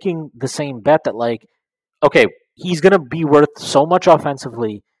making the same bet that, like, okay, he's going to be worth so much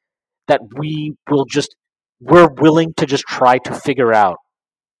offensively that we're willing to just try to figure out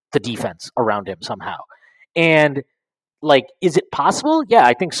the defense around him somehow. And, like, is it possible? Yeah,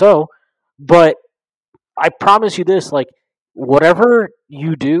 I think so. But I promise you this, like, whatever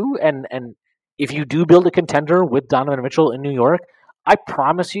you do, and if you do build a contender with Donovan Mitchell in New York, I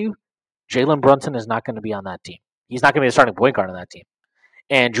promise you Jalen Brunson is not going to be on that team. He's not going to be the starting point guard on that team.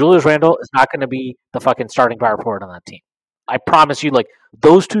 And Julius Randle is not going to be the fucking starting power forward on that team. I promise you, like,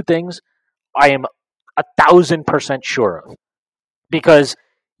 those two things I am 1,000% sure of. Because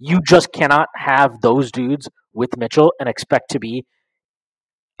you just cannot have those dudes with Mitchell and expect to be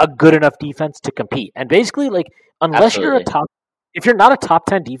a good enough defense to compete. And basically, like, unless you're if you're not a top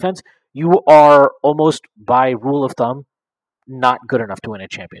 10 defense, you are almost by rule of thumb not good enough to win a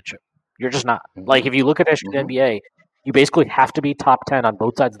championship. You're just not. Like, if you look at the NBA, you basically have to be top 10 on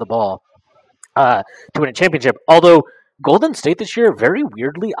both sides of the ball to win a championship. Although Golden State this year, very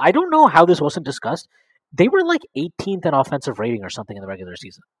weirdly, I don't know how this wasn't discussed. They were like 18th in offensive rating or something in the regular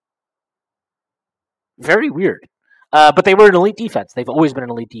season. Very weird. But they were an elite defense. They've always been an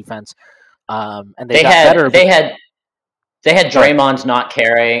elite defense. And they got better. They had Draymond not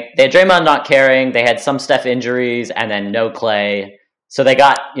carrying. They had Draymond not carrying. They had some Steph injuries and then no Clay. So they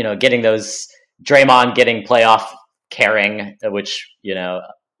got, getting those Draymond getting playoff carrying, which,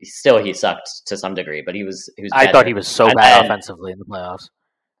 still he sucked to some degree, but he was better. I thought he was so bad offensively in the playoffs.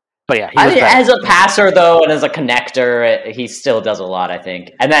 But yeah, as a passer though, and as a connector, he still does a lot, I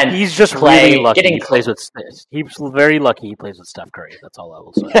think. And then he's just Clay, really lucky. He's very lucky he plays with Steph Curry. That's all I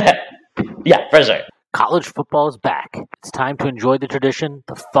will say. Yeah, for sure. College football is back. It's time to enjoy the tradition,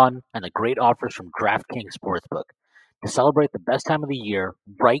 the fun, and the great offers from DraftKings Sportsbook. To celebrate the best time of the year,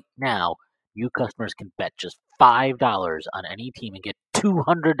 right now, new customers can bet just $5 on any team and get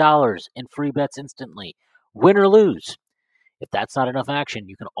 $200 in free bets instantly, win or lose. If that's not enough action,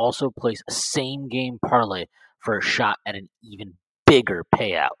 you can also place a same-game parlay for a shot at an even bigger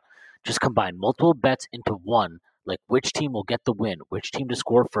payout. Just combine multiple bets into one, like which team will get the win, which team to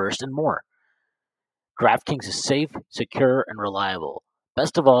score first, and more. DraftKings is safe, secure, and reliable.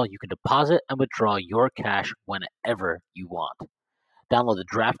 Best of all, you can deposit and withdraw your cash whenever you want. Download the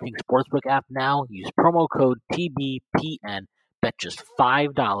DraftKings Sportsbook app now. Use promo code TBPN. Bet just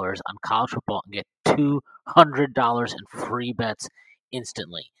 $5 on college football and get $200 in free bets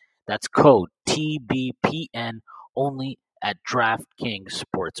instantly. That's code TBPN only at DraftKings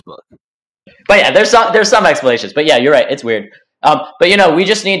Sportsbook. But yeah, there's some explanations. But yeah, you're right. It's weird. But we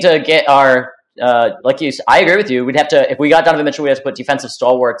just need to get our I agree with you. We'd have to, if we got Donovan Mitchell, we'd have to put defensive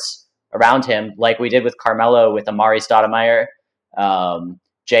stalwarts around him, like we did with Carmelo, with Amari Stoudemire,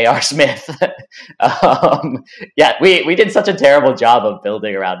 J.R. Smith. Yeah, we did such a terrible job of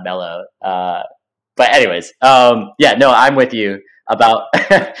building around Melo. But anyways, I'm with you about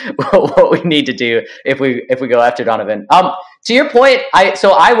what we need to do if we go after Donovan. To your point, I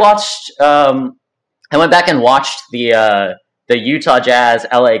went back and watched the Utah Jazz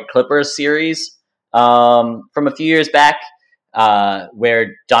LA Clippers series from a few years back,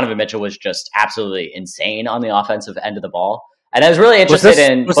 where Donovan Mitchell was just absolutely insane on the offensive end of the ball. And I was really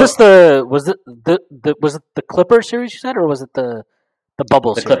interested was it the Clippers series you said, or was it the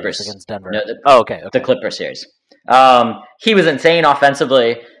bubble series Clippers against Denver? No, okay. The Clippers series. He was insane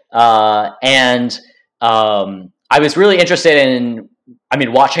offensively, and I was really interested in,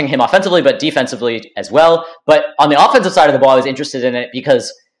 watching him offensively, but defensively as well. But on the offensive side of the ball, I was interested in it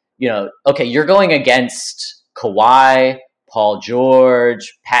because, you're going against Kawhi, Paul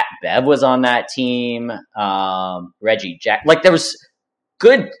George, Pat Bev was on that team, Reggie Jack. Like, there was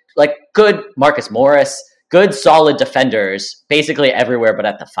good Marcus Morris, good solid defenders, basically everywhere but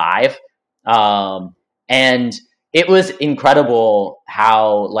at the 5. And it was incredible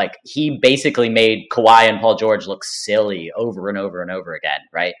how, he basically made Kawhi and Paul George look silly over and over and over again,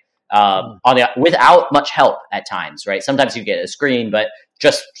 right? Without much help at times, right? Sometimes you get a screen, but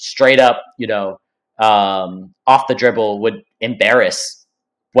just straight up, off the dribble would embarrass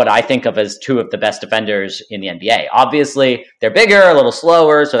what I think of as two of the best defenders in the NBA. Obviously, they're bigger, a little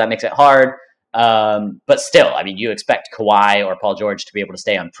slower, so that makes it hard. But still, you expect Kawhi or Paul George to be able to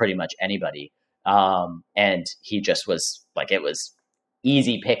stay on pretty much anybody. And he just was it was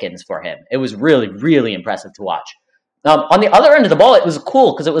easy pickings for him. It was really, really impressive to watch. On the other end of the ball, it was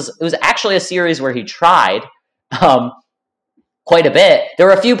cool because it was actually a series where he tried quite a bit. There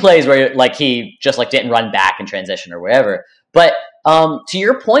were a few plays where he just didn't run back in transition or wherever. But to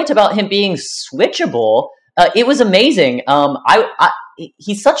your point about him being switchable, it was amazing.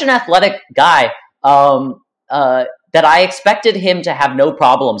 He's such an athletic guy that I expected him to have no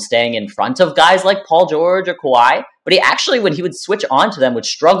problem staying in front of guys like Paul George or Kawhi. But he actually, when he would switch on to them, would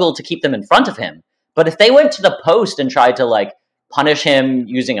struggle to keep them in front of him. But if they went to the post and tried to punish him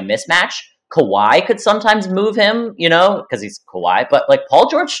using a mismatch, Kawhi could sometimes move him, because he's Kawhi. But Paul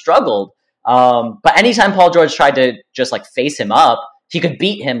George struggled. But anytime Paul George tried to just face him up, he could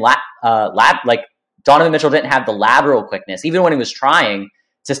beat him. Donovan Mitchell didn't have the lateral quickness, even when he was trying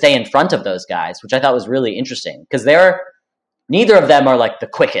to stay in front of those guys, which I thought was really interesting because they're neither of them are like the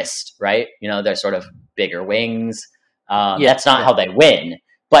quickest, right? They're sort of bigger wings. That's not how they win,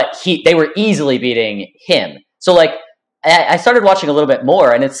 but they were easily beating him. So like, I started watching a little bit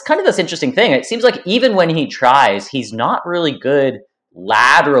more, and it's kind of this interesting thing. It seems like even when he tries, he's not really good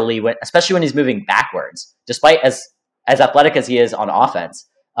laterally, especially when he's moving backwards, despite as athletic as he is on offense.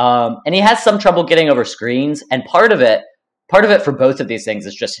 And he has some trouble getting over screens. And part of it for both of these things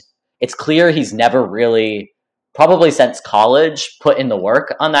is just, it's clear he's never really, probably since college, put in the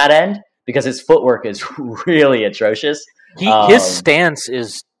work on that end, because his footwork is really atrocious. His stance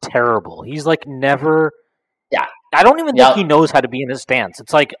is terrible. He's like never. Yeah. I don't even think he knows how to be in his stance.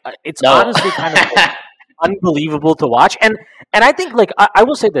 It's like, it's honestly kind of like unbelievable to watch. And I think, like, I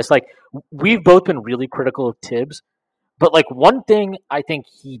will say this, like, we've both been really critical of Tibbs, but like one thing I think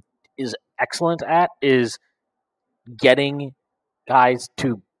he is excellent at is getting guys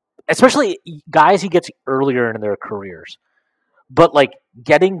to, especially guys he gets earlier in their careers, but like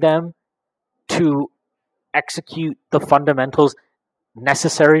getting them to execute the fundamentals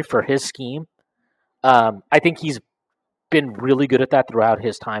necessary for his scheme. I think he's been really good at that throughout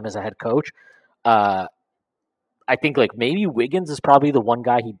his time as a head coach. I think like maybe Wiggins is probably the one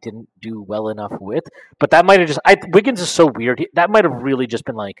guy he didn't do well enough with, but that might have just, Wiggins is so weird. That might have really just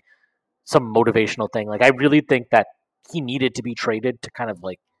been like some motivational thing. Like I really think that he needed to be traded to kind of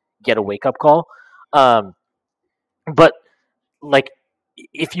like get a wake up call. But like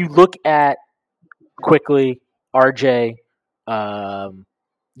if you look at quickly RJ,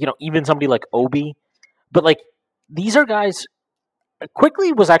 even somebody like Obi, but like these are guys.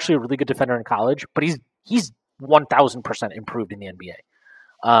 Quickly was actually a really good defender in college, but he's 1,000% improved in the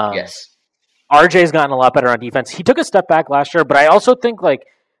NBA. Yes, RJ's gotten a lot better on defense. He took a step back last year, but I also think like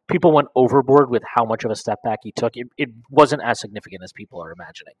people went overboard with how much of a step back he took. It wasn't as significant as people are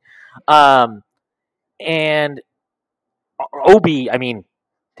imagining. And Obi, I mean,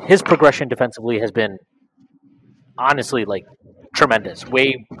 his progression defensively has been honestly like tremendous,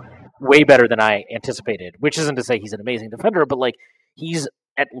 way better than I anticipated. Which isn't to say he's an amazing defender, but like he's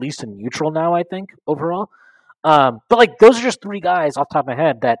at least a neutral now, I think, overall. But like those are just three guys off the top of my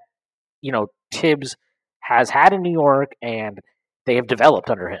head that Tibbs has had in New York, and they have developed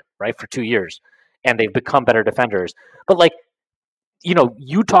under him, right, for 2 years, and they've become better defenders. But like,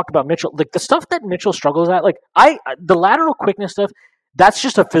 you talked about Mitchell, like the stuff that Mitchell struggles at, like the lateral quickness stuff, that's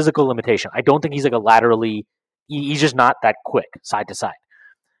just a physical limitation. I don't think he's like a laterally, he's just not that quick side to side.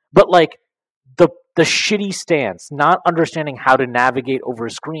 But like the shitty stance, not understanding how to navigate over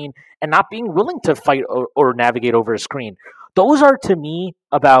a screen, and not being willing to fight or navigate over a screen, those are to me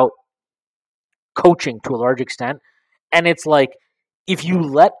about coaching to a large extent. And it's like, if you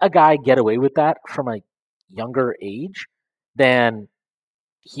let a guy get away with that from a younger age, then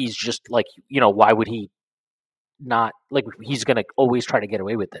he's just like, why would he not, like, he's going to always try to get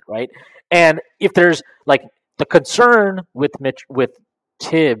away with it, right? And if there's like the concern with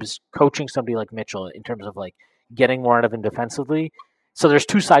Tibbs coaching somebody like Mitchell in terms of like getting more out of him defensively. So there's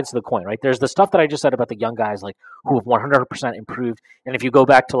two sides to the coin, right? There's the stuff that I just said about the young guys, like who have 100% improved. And if you go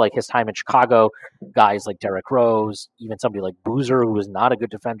back to like his time in Chicago, guys like Derrick Rose, even somebody like Boozer, who was not a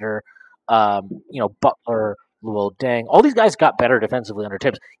good defender, Butler, Luol Deng, all these guys got better defensively under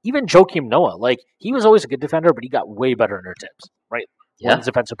Tibbs. Even Joakim Noah, like he was always a good defender, but he got way better under Tibbs, right? Yeah. One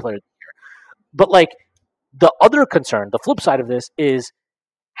defensive player of the year. But like the other concern, the flip side of this is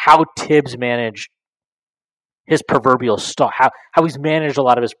how Tibbs managed his proverbial star, how he's managed a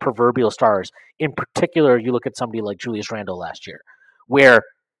lot of his proverbial stars. In particular, you look at somebody like Julius Randle last year, where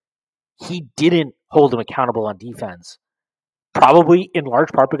he didn't hold him accountable on defense, probably in large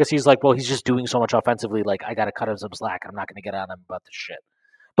part because he's like, well, he's just doing so much offensively, like, I got to cut him some slack. I'm not going to get on him about this shit.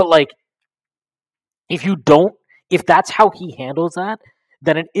 But like, if that's how he handles that,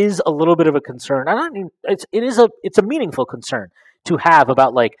 then it is a little bit of a concern. It's a meaningful concern to have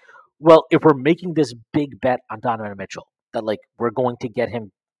about like, well, if we're making this big bet on Donovan Mitchell, that like we're going to get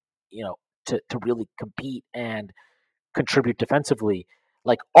him, to really compete and contribute defensively,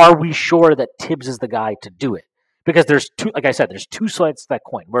 like, are we sure that Tibbs is the guy to do it? Because there's two sides to that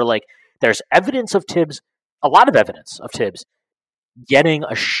coin, where like there's evidence of Tibbs, a lot of evidence of Tibbs getting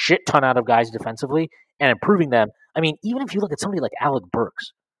a shit ton out of guys defensively and improving them. I mean, even if you look at somebody like Alec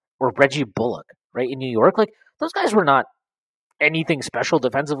Burks or Reggie Bullock, right, in New York, like those guys were not anything special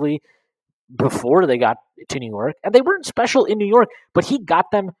defensively before they got to New York, and they weren't special in New York, but he got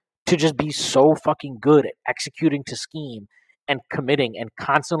them to just be so fucking good at executing to scheme and committing and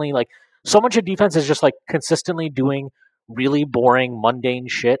constantly, like, so much of defense is just like consistently doing really boring, mundane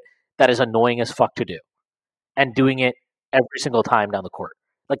shit that is annoying as fuck to do, and doing it every single time down the court.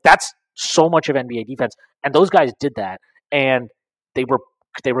 Like, that's so much of NBA defense, and those guys did that, and they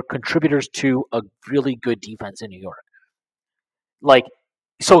were contributors to a really good defense in New York. Like,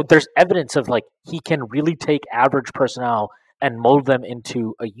 so there's evidence of like he can really take average personnel and mold them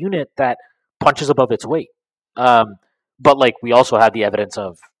into a unit that punches above its weight. But like we also have the evidence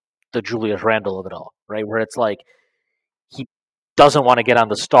of the Julius Randle of it all, right? Where it's like he doesn't want to get on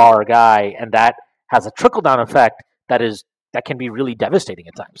the star guy, and that has a trickle down effect that can be really devastating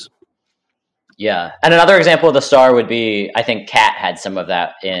at times. Yeah, and another example of the star would be, I think Cat had some of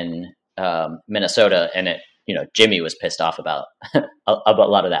that in Minnesota, and Jimmy was pissed off about a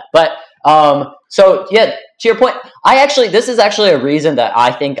lot of that. But so yeah, to your point, this is actually a reason that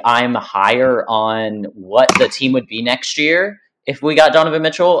I think I'm higher on what the team would be next year if we got Donovan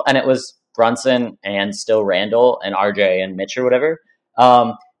Mitchell and it was Brunson and still Randall and RJ and Mitch or whatever.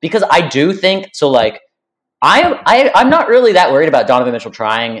 Because I do think so. Like I'm not really that worried about Donovan Mitchell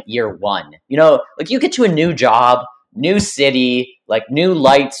trying year one. Like you get to a new job, new city, like new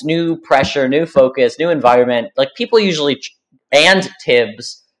lights, new pressure, new focus, new environment. Like people usually, and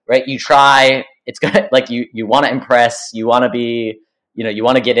Tibbs, right? You try, it's gonna, like you want to impress, you want to be, you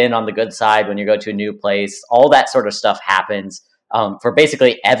want to get in on the good side when you go to a new place. All that sort of stuff happens for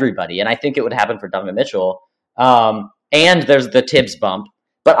basically everybody. And I think it would happen for Donovan Mitchell. And there's the Tibbs bump.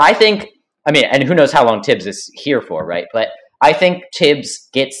 But I think, and who knows how long Tibbs is here for, right? But I think Tibbs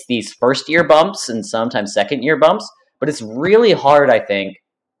gets these first year bumps and sometimes second year bumps. But it's really hard, I think,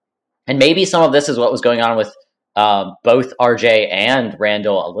 and maybe some of this is what was going on with both RJ and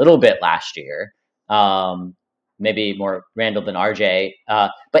Randall a little bit last year, maybe more Randall than RJ.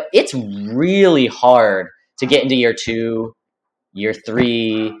 But it's really hard to get into year 2, year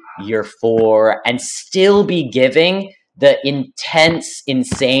 3, year 4, and still be giving the intense,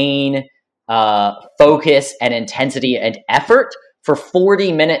 insane focus and intensity and effort for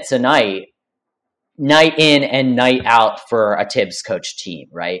 40 minutes a night in and night out for a Tibbs coach team,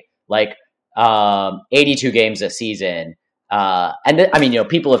 right? Like 82 games a season.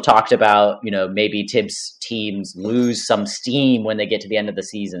 People have talked about, maybe Tibbs teams lose some steam when they get to the end of the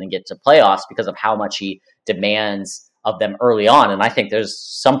season and get to playoffs because of how much he demands of them early on. And I think there's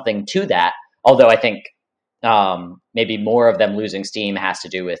something to that. Although I think maybe more of them losing steam has to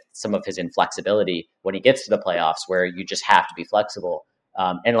do with some of his inflexibility when he gets to the playoffs, where you just have to be flexible.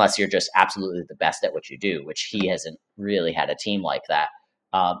 Unless you're just absolutely the best at what you do, which he hasn't really had a team like that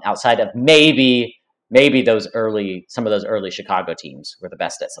outside of maybe some of those early Chicago teams were the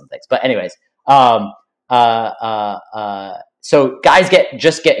best at some things. But anyways, so guys get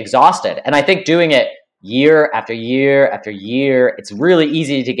exhausted, and I think doing it year after year after year, it's really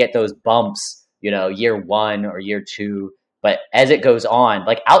easy to get those bumps, year 1 or year 2. But as it goes on,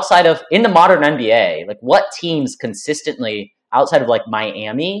 like outside of in the modern NBA, like what teams consistently outside of like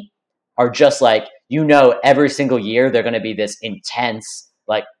Miami are just like, every single year they're going to be this intense,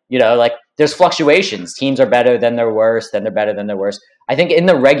 like there's fluctuations. Teams are better, then they're worse, then they're better, then they're worse. I think in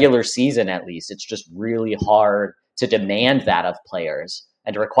the regular season, at least, it's just really hard to demand that of players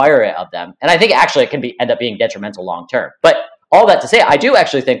and to require it of them. And I think actually it can end up being detrimental long term. But all that to say, I do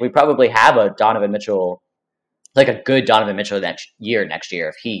actually think we probably have a Donovan Mitchell, like a good Donovan Mitchell next year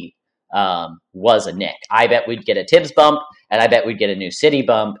if he was a Knick. I bet we'd get a Tibbs bump, and I bet we'd get a new city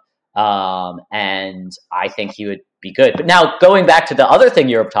bump. And I think he would be good. But now going back to the other thing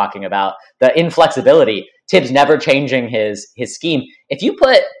you were talking about, the inflexibility, Tibbs never changing his scheme.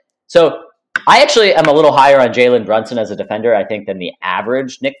 So I actually am a little higher on Jalen Brunson as a defender, I think, than the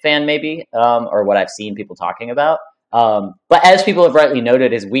average Knick fan, maybe, or what I've seen people talking about. But as people have rightly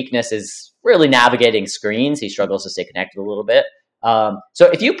noted, his weakness is really navigating screens. He struggles to stay connected a little bit. So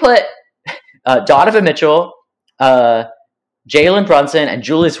if you put Donovan Mitchell, Jalen Brunson, and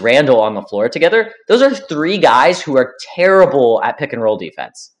Julius Randle on the floor together, those are 3 guys who are terrible at pick and roll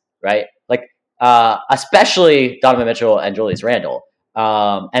defense, right? Like, especially Donovan Mitchell and Julius Randle.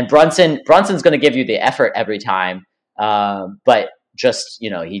 And Brunson's going to give you the effort every time, but just,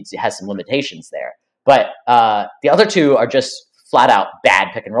 he has some limitations there. But the other 2 are just flat out bad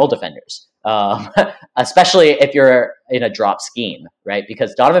pick and roll defenders, especially if you're in a drop scheme, right?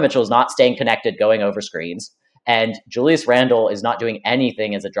 Because Donovan Mitchell is not staying connected, going over screens, and Julius Randle is not doing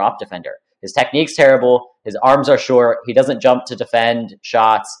anything as a drop defender. His technique's terrible. His arms are short. He doesn't jump to defend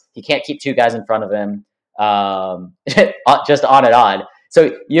shots. He can't keep 2 guys in front of him. Just on and on.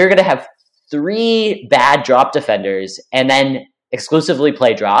 So you're going to have 3 bad drop defenders and then exclusively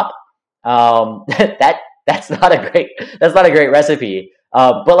play drop. That's not a great recipe.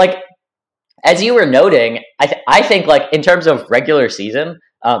 But like, as you were noting, I think like in terms of regular season,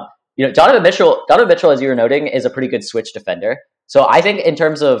 Donovan Mitchell, as you were noting, is a pretty good switch defender. So I think in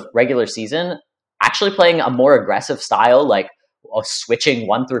terms of regular season, actually playing a more aggressive style, like switching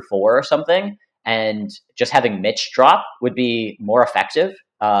 1 through 4 or something, and just having Mitch drop would be more effective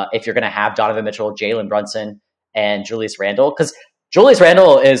if you're going to have Donovan Mitchell, Jalen Brunson, and Julius Randle. Because Julius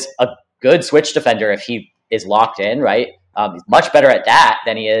Randle is a good switch defender if he is locked in, right? He's much better at that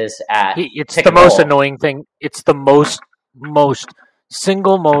than he is at it's the most annoying thing. It's the most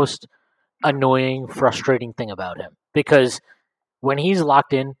annoying, frustrating thing about him. Because when he's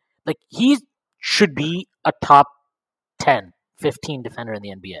locked in, like, he should be a top 10, 15 defender in the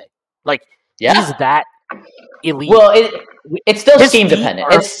NBA. Like, he's that elite. Well, it's still scheme dependent.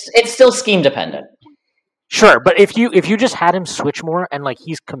 It's still scheme dependent. Sure, but if you just had him switch more and, like,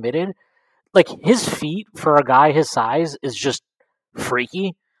 he's committed, like, his feet for a guy his size is just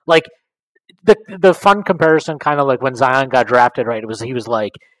freaky. Like, the fun comparison, kind of like when Zion got drafted, right? He was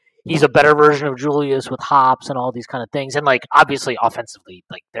like, he's a better version of Julius with hops and all these kind of things. And, like, obviously offensively,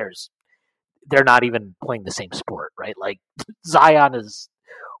 like, they're not even playing the same sport, right? Like, Zion is,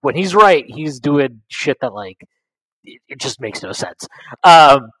 when he's right, he's doing shit that, like, it just makes no sense.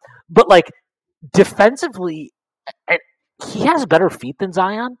 But, like, defensively, he has better feet than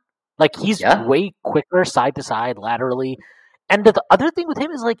Zion. Like, he's way quicker side to side, laterally. And the other thing with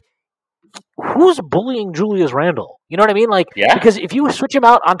him is, like, who's bullying Julius Randle? You know what I mean? Like, because if you switch him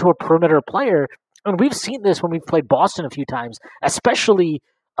out onto a perimeter player, and we've seen this when we've played Boston a few times, especially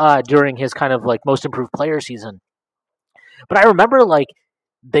during his kind of, like, most improved player season. But I remember, like,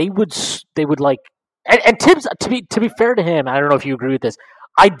 they would like, and Tibbs, to be fair to him, I don't know if you agree with this,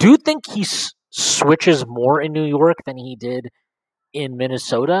 I do think he switches more in New York than he did in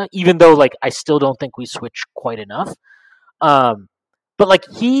Minnesota, even though, like, I still don't think we switch quite enough. But, like,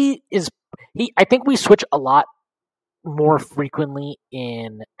 I think we switch a lot more frequently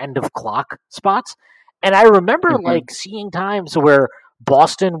in end of clock spots. And I remember like seeing times where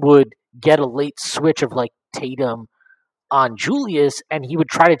Boston would get a late switch of, like, Tatum on Julius, and he would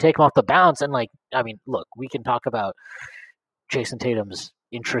try to take him off the bounce. And, like, I mean, look, we can talk about Jason Tatum's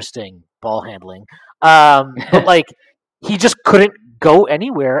interesting ball handling, but, like, he just couldn't go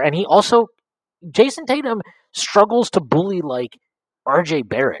anywhere. And Jason Tatum struggles to bully, like, RJ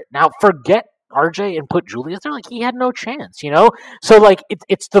Barrett. Now, forget RJ and put Julius there. Like, he had no chance, you know? So, like,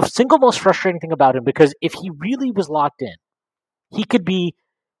 it's the single most frustrating thing about him, because if he really was locked in, he could be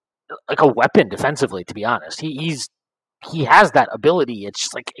like a weapon defensively, to be honest. He has that ability. It's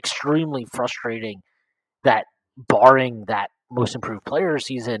just, like, extremely frustrating that, barring that most improved player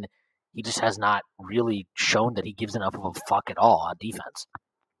season, he just has not really shown that he gives enough of a fuck at all on defense.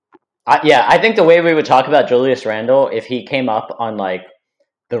 I think the way we would talk about Julius Randle, if he came up on, like,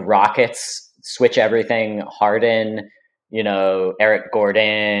 the Rockets switch everything Harden, Eric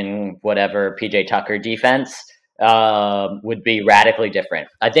Gordon, whatever, PJ Tucker defense, would be radically different.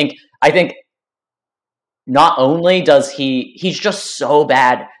 I think not only does he's just so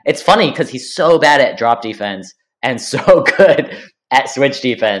bad. It's funny because he's so bad at drop defense and so good at switch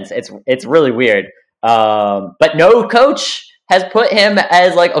defense. It's really weird. But no coach has put him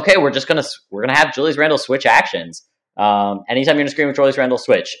as, like, okay, we're gonna have Julius Randle switch actions. Anytime you're gonna scream with Julius Randle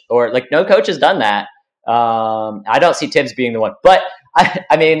switch, or, like, no coach has done that. I don't see Tibbs being the one, but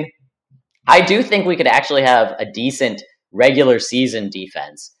I mean, I do think we could actually have a decent regular season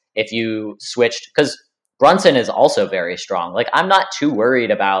defense if you switched, because Brunson is also very strong. Like, I'm not too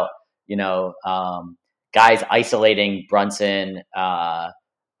worried about, guys isolating Brunson.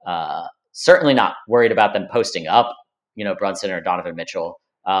 Certainly not worried about them posting up, Brunson or Donovan Mitchell.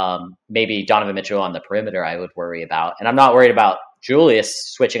 Maybe Donovan Mitchell on the perimeter I would worry about. And I'm not worried about Julius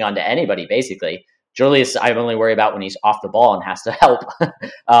switching on to anybody, basically. Julius, I only worry about when he's off the ball and has to help,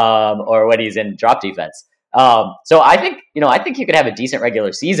 or when he's in drop defense. So I think you could have a decent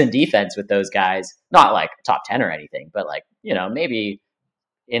regular season defense with those guys, not like top 10 or anything, but, like, maybe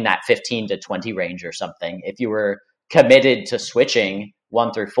in that 15 to 20 range or something, if you were committed to switching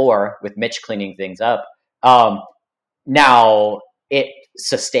 1 through 4 with Mitch cleaning things up. Now, it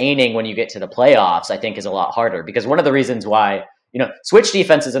sustaining when you get to the playoffs, I think, is a lot harder, because one of the reasons why, switch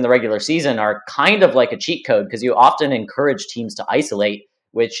defenses in the regular season are kind of like a cheat code, because you often encourage teams to isolate,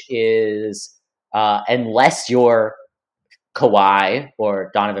 which is, unless you're Kawhi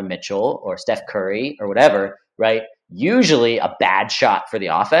or Donovan Mitchell or Steph Curry or whatever, right? Usually a bad shot for the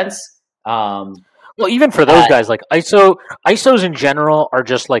offense. Well, even for those guys, like ISOs in general are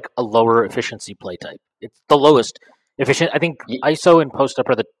just, like, a lower efficiency play type. It's the lowest efficient. I think ISO and post up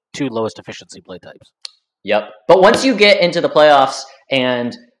are the two lowest efficiency play types. Yep. But once you get into the playoffs,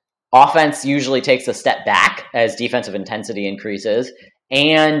 and offense usually takes a step back as defensive intensity increases,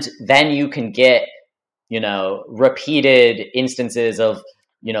 and then you can get, repeated instances of,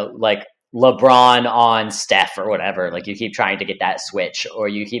 like, LeBron on Steph or whatever. Like you keep trying to get that switch, or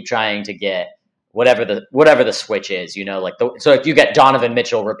you keep trying to get whatever the switch is. So if you get Donovan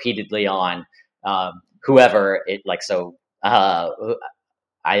Mitchell repeatedly on whoever it like, so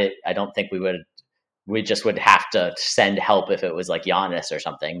I don't think we just would have to send help if it was like Giannis or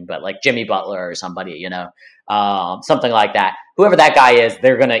something, but like Jimmy Butler or somebody, something like that. Whoever that guy is,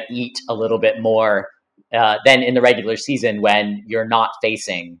 they're going to eat a little bit more than in the regular season when you're not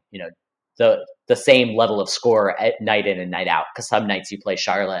facing, the same level of score at night in and night out. Because some nights you play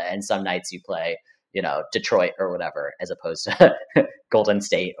Charlotte and some nights you play, Detroit or whatever, as opposed to Golden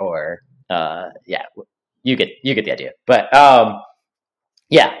State or you get the idea. But I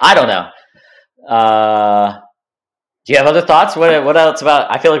don't know. Do you have other thoughts? What else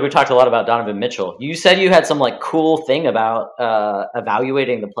about? I feel like we talked a lot about Donovan Mitchell. You said you had some like cool thing about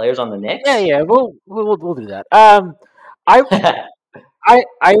evaluating the players on the Knicks. Yeah, we'll do that. I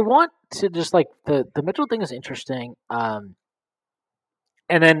want to just like the Mitchell thing is interesting. And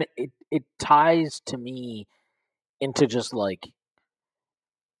then it ties to me into just like,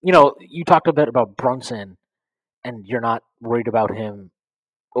 you talked a bit about Brunson, and you're not worried about him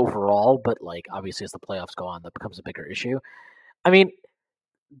overall, but like obviously as the playoffs go on, that becomes a bigger issue. I mean,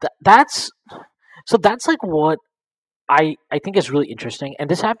 that's like what I think is really interesting, and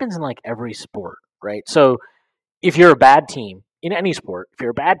this happens in like every sport, right? So if you're a bad team in any sport, if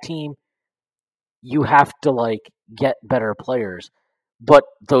you're a bad team, you have to like get better players, but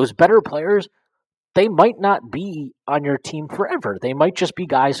those better players, they might not be on your team forever. They might just be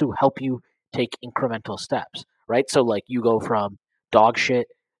guys who help you take incremental steps, right? So like you go from dog shit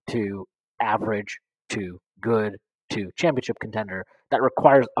to average to good to championship contender. That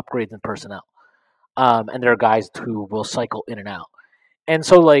requires upgrades in personnel. And there are guys who will cycle in and out. And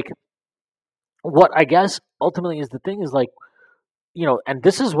so like what I guess ultimately is the thing is like, and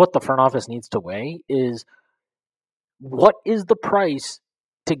this is what the front office needs to weigh is what is the price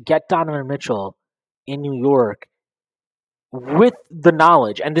to get Donovan Mitchell in New York with the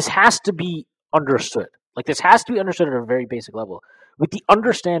knowledge, and this has to be understood. Like this has to be understood at a very basic level, with the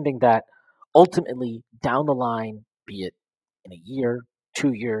understanding that ultimately down the line, be it in a year,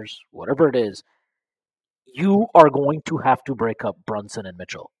 2 years, whatever it is, you are going to have to break up Brunson and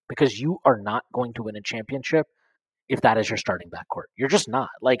Mitchell because you are not going to win a championship if that is your starting backcourt. You're just not.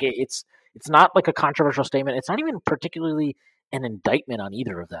 Like it's not like a controversial statement. It's not even particularly an indictment on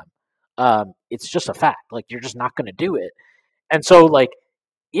either of them. It's just a fact. Like you're just not going to do it. And so like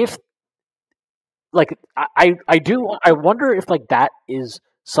if like I wonder if like that is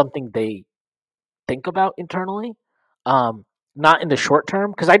something they think about internally, not in the short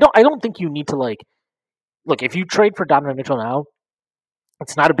term, because I don't think you need to like look if you trade for Donovan Mitchell now,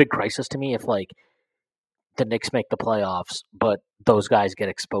 it's not a big crisis to me if like the Knicks make the playoffs, but those guys get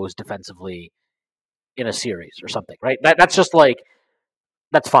exposed defensively in a series or something, right? That's just like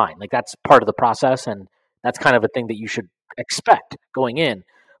that's fine, like that's part of the process, and that's kind of a thing that you should expect going in.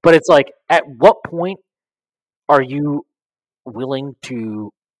 But it's like, at what point are you willing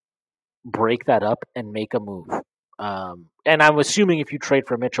to break that up and make a move? And I'm assuming if you trade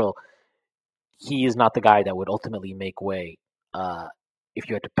for Mitchell, he is not the guy that would ultimately make way if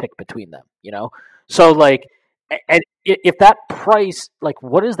you had to pick between them, So like, and if that price, like,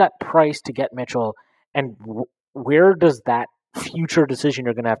 what is that price to get Mitchell, and where does that future decision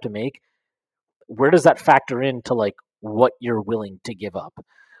you're going to have to make? Where does that factor into like what you're willing to give up?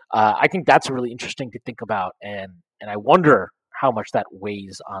 I think that's really interesting to think about, and I wonder how much that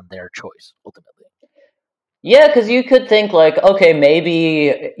weighs on their choice ultimately. Yeah, because you could think like, okay, maybe,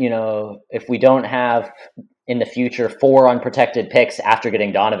 if we don't have in the future 4 unprotected picks after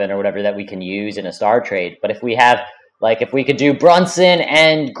getting Donovan or whatever that we can use in a star trade. But if we have, like, if we could do Brunson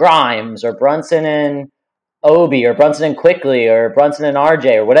and Grimes or Brunson and Obi or Brunson and Quickly or Brunson and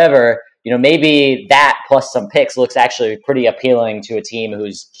RJ or whatever, maybe that plus some picks looks actually pretty appealing to a team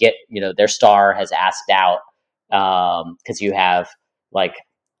who's their star has asked out, because you have like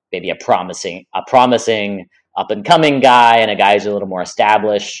maybe a promising up and coming guy and a guy who's a little more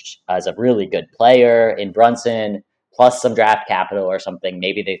established as a really good player in Brunson plus some draft capital or something.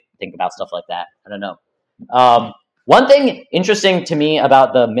 Maybe they think about stuff like that. I don't know. One thing interesting to me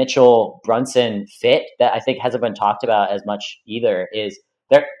about the Mitchell Brunson fit that I think hasn't been talked about as much either is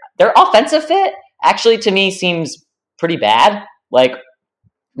their offensive fit actually to me seems pretty bad. Like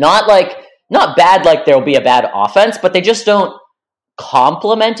not bad like there'll be a bad offense, but they just don't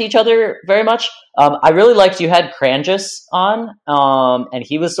complement each other very much. I really liked you had Kranjus on, and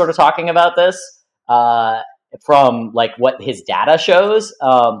he was sort of talking about this from like what his data shows,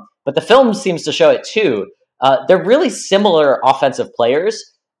 but the film seems to show it too. They're really similar offensive players,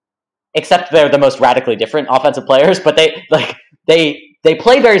 except they're the most radically different offensive players, but they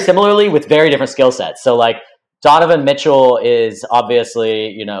play very similarly with very different skill sets. So like Donovan Mitchell is obviously,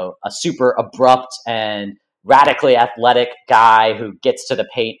 you know, a super abrupt and radically athletic guy who gets to the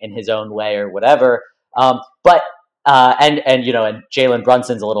paint in his own way or whatever. But you know, and Jalen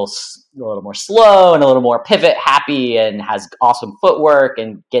Brunson's a little more slow and a little more pivot happy and has awesome footwork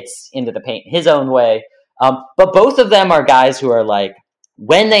and gets into the paint his own way. But both of them are guys who are like,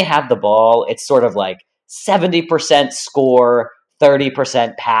 when they have the ball, it's sort of like 70% score,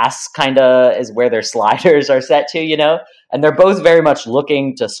 30% pass kind of is where their sliders are set to, you know? And they're both very much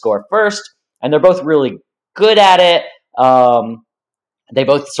looking to score first, and they're both really good at it. They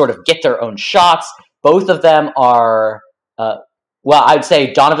both sort of get their own shots. Both of them are, I'd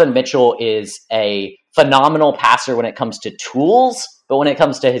say Donovan Mitchell is a phenomenal passer when it comes to tools, but when it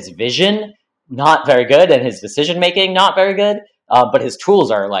comes to his vision, not very good, and his decision-making, not very good. But his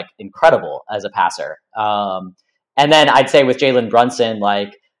tools are like incredible as a passer. And then I'd say with Jalen Brunson,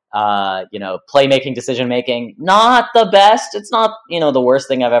 like, you know, playmaking, decision-making, not the best. It's not, you know, the worst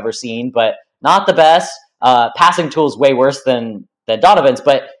thing I've ever seen, but not the best. Passing tools way worse than Donovan's,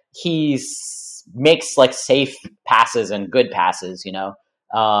 but he makes like safe passes and good passes, you know.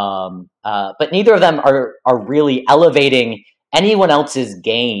 But neither of them are really elevating anyone else's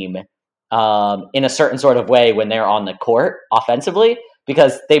game in a certain sort of way when they're on the court offensively,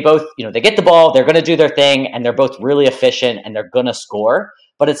 because they both, you know, they get the ball, they're going to do their thing, and they're both really efficient and they're going to score.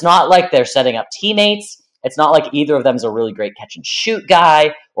 But it's not like they're setting up teammates. It's not like either of them's a really great catch and shoot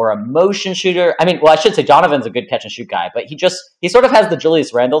guy or a motion shooter. I mean, well, I should say Donovan's a good catch and shoot guy, but he sort of has the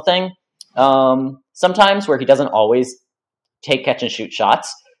Julius Randle thing sometimes, where he doesn't always take catch and shoot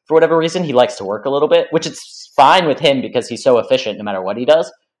shots for whatever reason. He likes to work a little bit, which is fine with him because he's so efficient no matter what he does.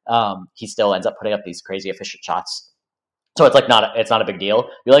 He still ends up putting up these crazy efficient shots. So it's like it's not a big deal.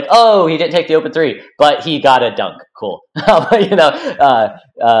 You're like, oh, he didn't take the open three, but he got a dunk. Cool. You know,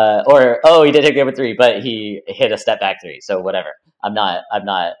 or, oh, he did take the open three, but he hit a step back three. So whatever. I'm not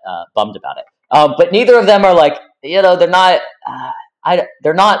bummed about it. But neither of them are like, you know, they're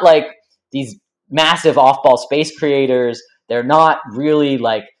not like these massive off-ball space creators. They're not really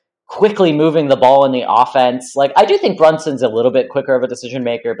like quickly moving the ball in the offense. Like, I do think Brunson's a little bit quicker of a decision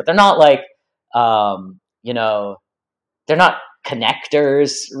maker, but they're not like, you know, they're not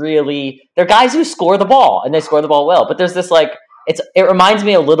connectors really. They're guys who score the ball, and they score the ball well. But there's this like, it reminds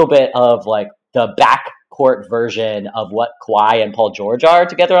me a little bit of like the backcourt version of what Kawhi and Paul George are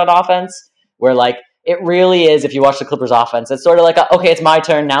together on offense, where like it really is, if you watch the Clippers offense, it's sort of like, okay, it's my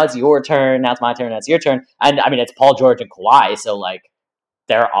turn, now it's your turn, now it's my turn, now it's your turn. And I mean, it's Paul George and Kawhi, so like,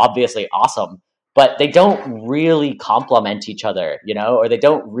 they're obviously awesome, but they don't really complement each other, you know, or they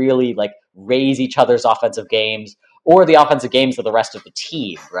don't really like raise each other's offensive games or the offensive games of the rest of the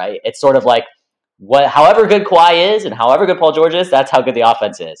team, right? It's sort of like, however good Kawhi is and however good Paul George is, that's how good the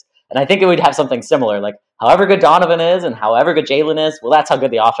offense is. And I think it would have something similar, like however good Donovan is and however good Jalen is, well, that's how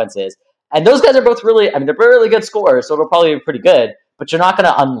good the offense is. And those guys are both really, I mean, they're really good scorers, so it'll probably be pretty good, but you're not going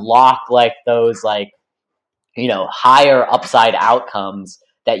to unlock like those like, you know, higher upside outcomes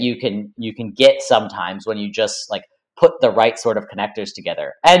that you can get sometimes when you just like put the right sort of connectors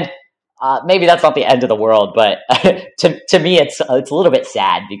together. And maybe that's not the end of the world, but to me, it's a little bit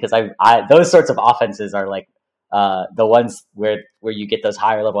sad because I those sorts of offenses are like the ones where you get those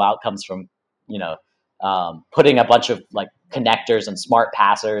higher level outcomes from, you know, putting a bunch of like connectors and smart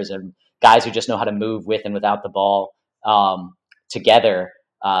passers and guys who just know how to move with and without the ball together.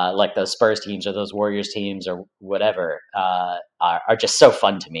 Like those Spurs teams or those Warriors teams or whatever are just so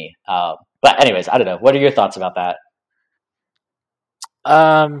fun to me. But anyways, I don't know. What are your thoughts about that?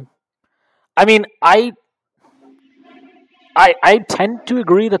 I mean, I tend to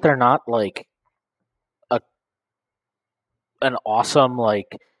agree that they're not like an awesome,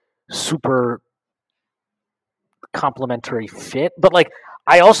 like super complementary fit, but like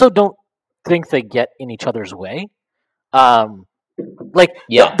I also don't think they get in each other's way. Like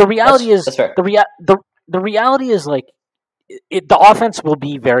the reality is the reality is like the offense will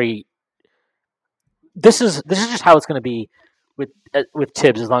be very. This is just how it's going to be with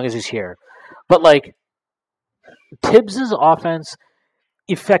Tibbs as long as he's here. But like Tibbs's offense,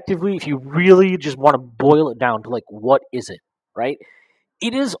 effectively, if you really just want to boil it down to like what is it, right?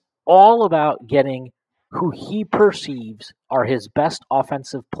 It is all about getting who he perceives are his best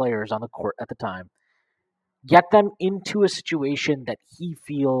offensive players on the court at the time. Get them into a situation that he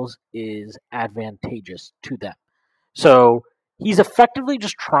feels is advantageous to them. So he's effectively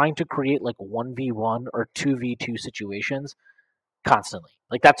just trying to create like 1v1 or 2v2 situations constantly.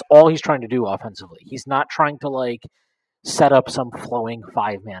 Like that's all he's trying to do offensively. He's not trying to like set up some flowing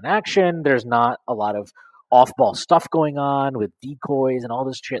 5-man action. There's not a lot of off-ball stuff going on with decoys and all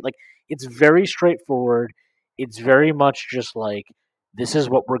this shit. Like, it's very straightforward. It's very much just like, this is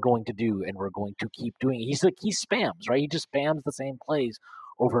what we're going to do, and we're going to keep doing it. He spams, right? He just spams the same plays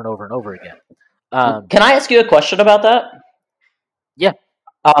over and over and over again. Can I ask you a question about that? Yeah.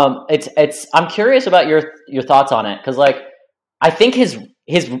 I'm curious about your thoughts on it, because like I think his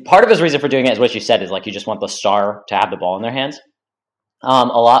part of his reason for doing it is what you said, is like you just want the star to have the ball in their hands a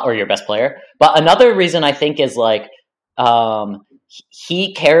lot, or your best player. But another reason I think is like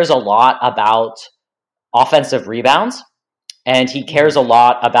he cares a lot about offensive rebounds, and he cares a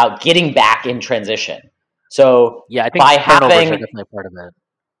lot about getting back in transition. So yeah, I think by turnovers having are definitely part of it.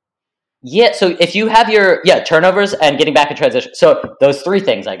 Yeah, so if you have your turnovers and getting back in transition, so those three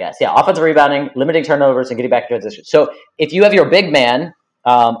things, I guess, offensive rebounding, limiting turnovers, and getting back in transition. So if you have your big man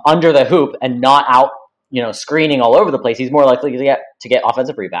under the hoop and not out, screening all over the place, he's more likely to get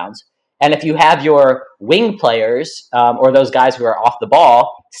offensive rebounds. And if you have your wing players or those guys who are off the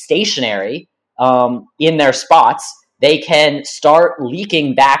ball stationary in their spots, they can start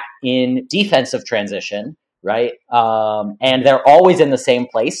leaking back in defensive transition. Right. And they're always in the same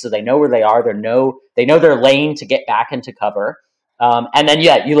place. So they know where they are. They know their lane to get back into cover. And then,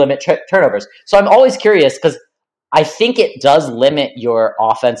 you limit turnovers. So I'm always curious, because I think it does limit your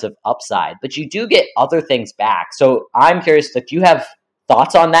offensive upside, but you do get other things back. So I'm curious if you have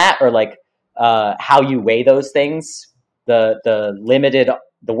thoughts on that, or like how you weigh those things, the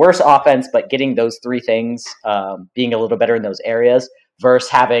worse offense, but getting those three things, being a little better in those areas,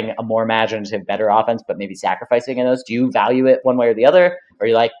 versus having a more imaginative, better offense, but maybe sacrificing in those. Do you value it one way or the other? Or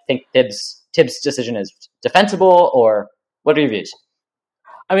you think Tibbs' decision is defensible, or what are your views?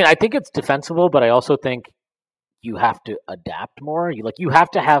 I mean, I think it's defensible, but I also think you have to adapt more. You have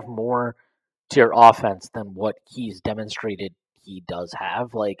to have more to your offense than what he's demonstrated he does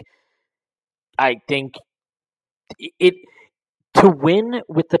have. Like, I think it to win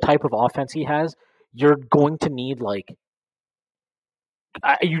with the type of offense he has, you're going to need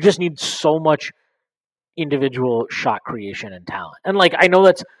you just need so much individual shot creation and talent. And like, I know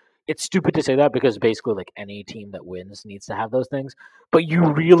it's stupid to say that, because basically like any team that wins needs to have those things, but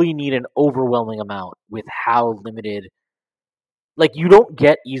you really need an overwhelming amount with how limited. Like, you don't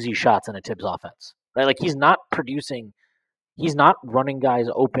get easy shots in a Tibbs offense, right? Like, he's not running guys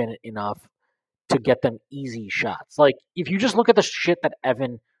open enough to get them easy shots. Like, if you just look at the shit that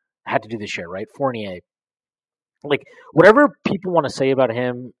Evan had to do this year, right? Fournier, like, whatever people want to say about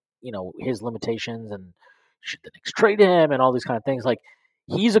him, his limitations and should the Knicks trade him and all these kind of things, like,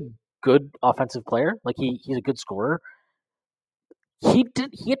 he's a good offensive player. Like, he's a good scorer. He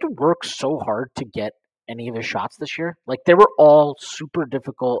had to work so hard to get any of his shots this year. Like, they were all super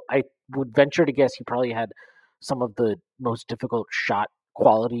difficult. I would venture to guess he probably had some of the most difficult shot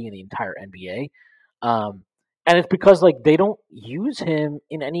quality in the entire NBA. And it's because like they don't use him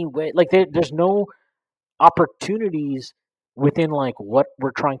in any way. Like, there's no opportunities within like what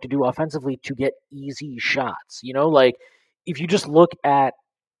we're trying to do offensively to get easy shots. Like, if you just look at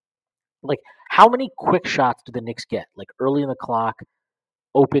like how many quick shots do the Knicks get? Like, early in the clock,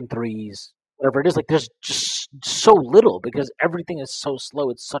 open threes, whatever it is. Like, there's just so little because everything is so slow.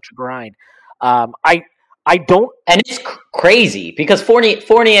 It's such a grind. I don't, and it's crazy because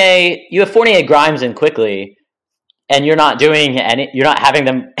Fournier, you have Fournier, Grimes, and Quickly, and you're not doing any. You're not having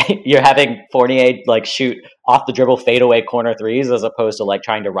them. You're having Fournier like shoot off the dribble fadeaway corner threes as opposed to like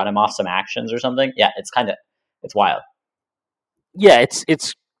trying to run him off some actions or something. Yeah, it's wild. Yeah,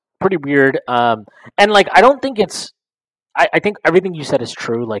 it's pretty weird. And like, I don't think it's. I think everything you said is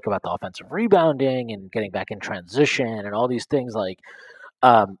true, like about the offensive rebounding and getting back in transition and all these things. Like,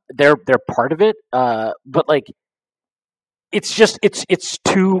 they're part of it. But like, it's just it's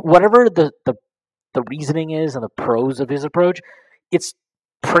too, whatever the reasoning is and the pros of his approach. It's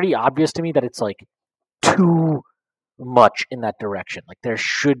pretty obvious to me that it's like too much in that direction. Like, there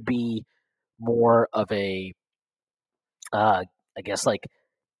should be more of a, I guess like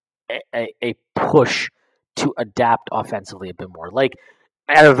a push to adapt offensively a bit more. Like,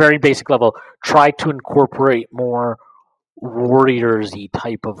 at a very basic level, try to incorporate more Warriors-y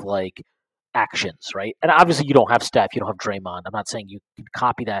type of like actions, right? And obviously you don't have Steph, you don't have Draymond. I'm not saying you can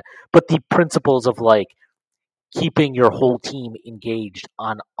copy that, but the principles of like keeping your whole team engaged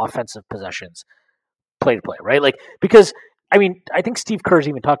on offensive possessions, play to play, right? Like, because I mean, I think Steve Kerr's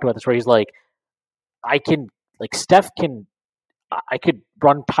even talked about this, where he's like, I could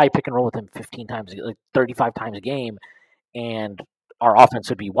run high pick and roll with him 15 times, like 35 times a game, and our offense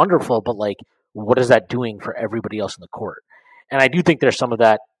would be wonderful. But like, what is that doing for everybody else in the court? And I do think there's some of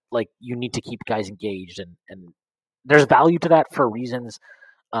that. Like, you need to keep guys engaged and there's value to that for reasons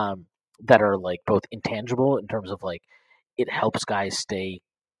that are like both intangible in terms of like it helps guys stay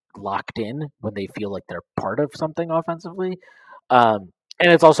locked in when they feel like they're part of something offensively. And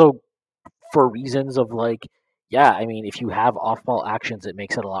it's also for reasons of like, yeah, I mean, if you have off ball actions, it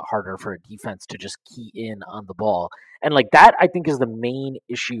makes it a lot harder for a defense to just key in on the ball. And like that, I think is the main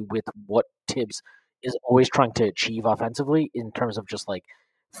issue with what Tibbs is always trying to achieve offensively in terms of just like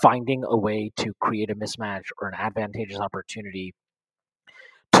finding a way to create a mismatch or an advantageous opportunity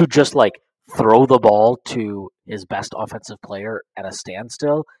to just like throw the ball to his best offensive player at a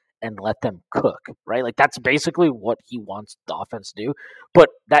standstill and let them cook, right? Like that's basically what he wants the offense to do. But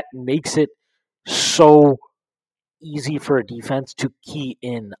that makes it so easy for a defense to key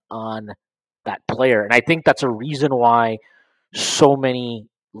in on that player. And I think that's a reason why so many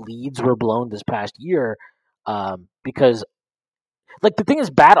leads were blown this past year. Because like the thing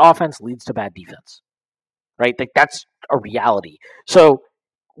is bad offense leads to bad defense, right? Like that's a reality. So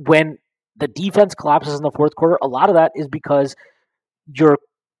when the defense collapses in the fourth quarter, a lot of that is because you're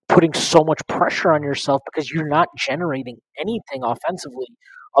putting so much pressure on yourself because you're not generating anything offensively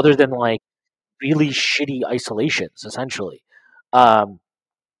other than like really shitty isolations, essentially. Um,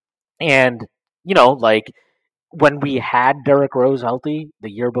 and, you know, like when we had Derrick Rose healthy the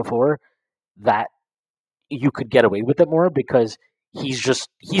year before, that you could get away with it more because he's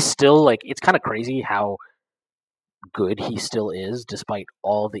still like, it's kind of crazy how good he still is despite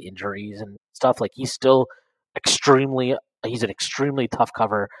all the injuries and stuff. Like he's an extremely tough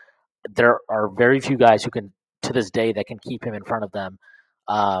cover. There are very few guys who can to this day that can keep him in front of them.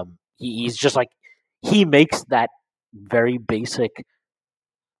 He's just like he makes that very basic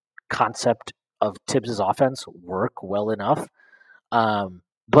concept of Tibbs's offense work well enough.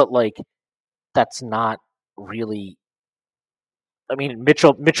 But like that's not really. I mean,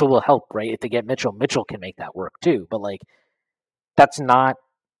 Mitchell will help, right? If they get Mitchell can make that work too. But like that's not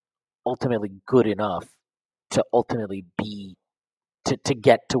ultimately good enough to ultimately be to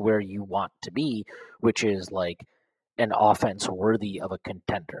get to where you want to be, which is like an offense worthy of a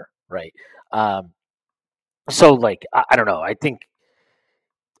contender, right? So like I don't know. I think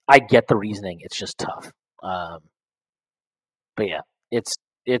I get the reasoning. It's just tough. But yeah, it's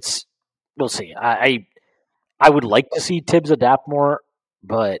we'll see. I would like to see Tibbs adapt more,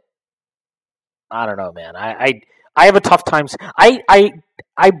 but I don't know, man. I have a tough time. I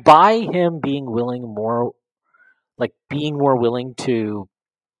buy him being more willing to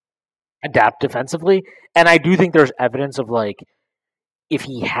adapt defensively, and I do think there's evidence of like if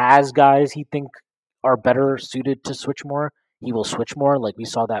he has guys he think are better suited to switch more, he will switch more. Like we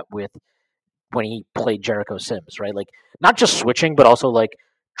saw that with when he played Jericho Sims, right? Like not just switching, but also like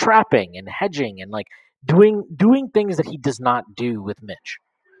trapping and hedging and like doing things that he does not do with Mitch,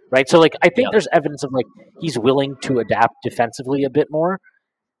 right? So like I think there's evidence of like he's willing to adapt defensively a bit more,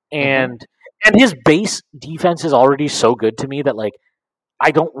 and his base defense is already so good to me that like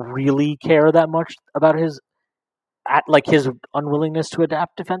I don't really care that much about his unwillingness to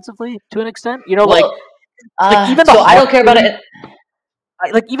adapt defensively to an extent. You know, Well, like even so the I don't care about it.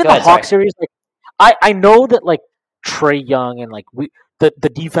 like even Go the ahead, Hawk sorry. series. Like I know that like Trae Young and like the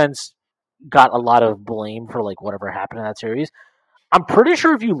defense got a lot of blame for like whatever happened in that series. I'm pretty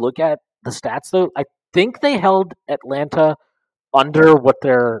sure if you look at the stats though, I think they held Atlanta under what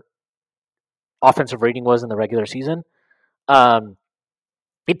their offensive rating was in the regular season.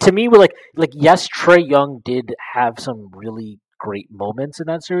 It to me were like yes, Trae Young did have some really great moments in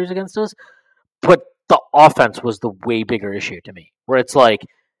that series against us, but the offense was the way bigger issue to me. Where it's like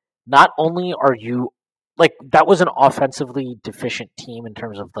not only are you like that was an offensively deficient team in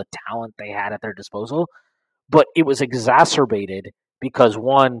terms of the talent they had at their disposal, but it was exacerbated because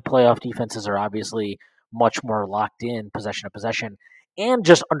one, playoff defenses are obviously much more locked in possession to possession and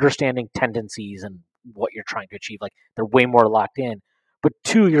just understanding tendencies and what you're trying to achieve. Like they're way more locked in. But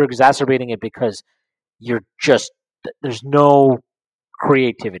two, you're exacerbating it because you're just there's no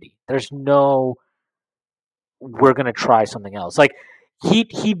creativity. There's no we're gonna try something else. Like he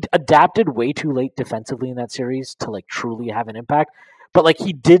adapted way too late defensively in that series to like truly have an impact. But like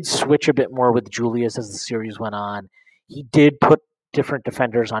he did switch a bit more with Julius as the series went on. He did put different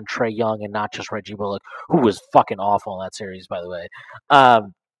defenders on Trae Young and not just Reggie Bullock, who was fucking awful in that series, by the way.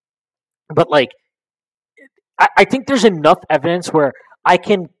 But like I think there's enough evidence where I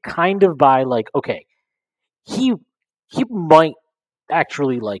can kind of buy like, okay, he he might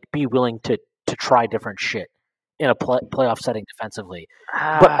actually like be willing to try different shit in a playoff setting defensively.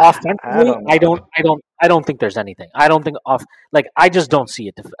 But offensively, I don't think there's anything. I don't think I just don't see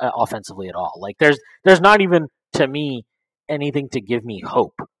it offensively at all. Like there's not even to me anything to give me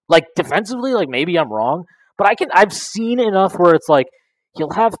hope. Like defensively, like maybe I'm wrong, But I've seen enough where it's like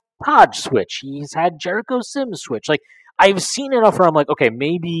he'll have Podge switch. He's had Jericho Sims switch. Like I've seen enough where I'm like, okay,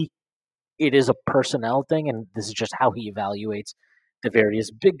 maybe it is a personnel thing, and this is just how he evaluates the various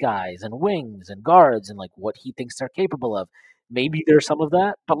big guys and wings and guards and like what he thinks they're capable of. Maybe there's some of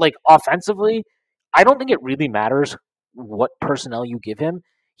that, but like offensively, I don't think it really matters what personnel you give him.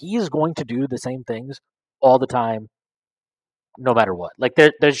 He is going to do the same things all the time, no matter what. Like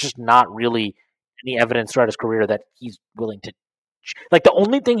there's just not really any evidence throughout his career that he's willing to. Like the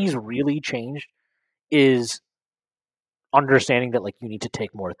only thing he's really changed is understanding that like you need to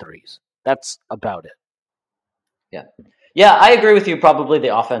take more threes. That's about it. Yeah, I agree with you. Probably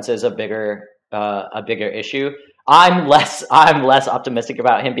the offense is a bigger issue. I'm less optimistic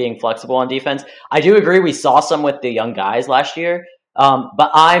about him being flexible on defense. I do agree. We saw some with the young guys last year, but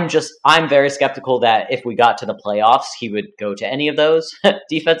I'm very skeptical that if we got to the playoffs, he would go to any of those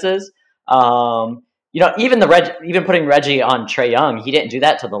defenses. Even putting Reggie on Trae Young, he didn't do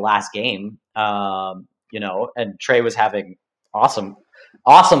that till the last game. And Trae was having awesome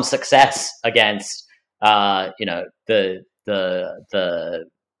success against the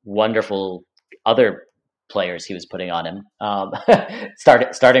wonderful other players he was putting on him.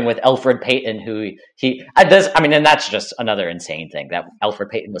 Starting with Elfrid Payton, and that's just another insane thing that Elfrid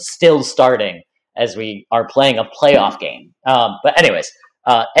Payton was still starting as we are playing a playoff game. But anyways,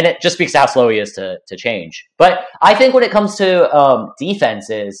 and it just speaks to how slow he is to change. But I think when it comes to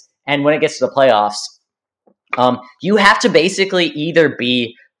defenses and when it gets to the playoffs, you have to basically either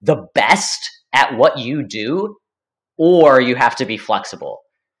be the best at what you do, or you have to be flexible.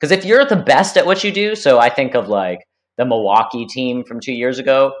 Because if you're the best at what you do, so I think of like the Milwaukee team from 2 years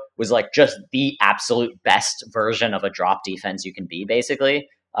ago was like just the absolute best version of a drop defense you can be, basically.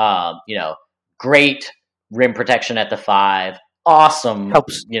 Great rim protection at the 5, awesome.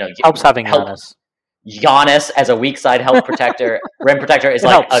 Helps having Giannis. Giannis as a weak side help protector, rim protector is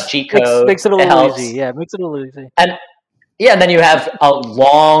like a cheat code. Makes it a little easy. Yeah, makes it a little easy. And then you have a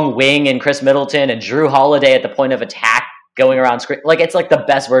long wing in Chris Middleton and Drew Holiday at the point of attack going around screen. Like it's like the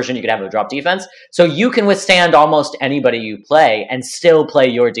best version you could have of a drop defense. So you can withstand almost anybody you play and still play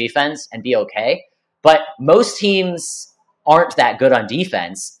your defense and be okay. But most teams aren't that good on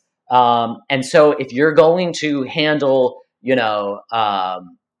defense. And so if you're going to handle,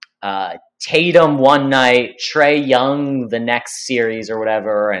 Tatum one night, Trae Young the next series or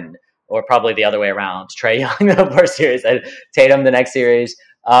whatever, or probably the other way around, Trae Young the first series and Tatum the next series,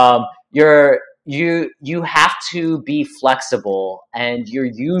 you have to be flexible, and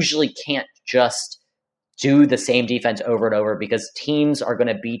you usually can't just do the same defense over and over because teams are going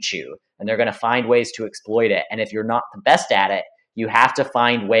to beat you and they're going to find ways to exploit it. And if you're not the best at it, you have to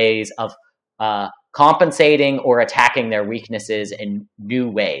find ways of compensating or attacking their weaknesses in new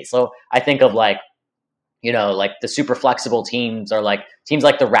ways. So I think of like the super flexible teams are like teams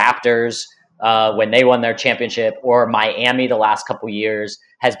like the Raptors when they won their championship, or Miami the last couple years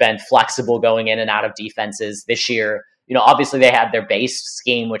has been flexible going in and out of defenses. This year, obviously they have their base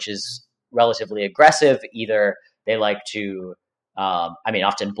scheme, which is relatively aggressive. Either they like to,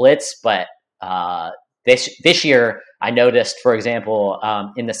 often blitz, but this year I noticed, for example,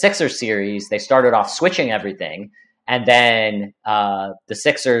 in the Sixers series, they started off switching everything, and then the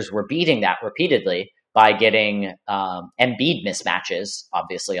Sixers were beating that repeatedly by getting Embiid mismatches,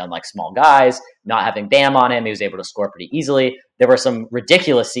 obviously on like small guys, not having Bam on him. He was able to score pretty easily. There were some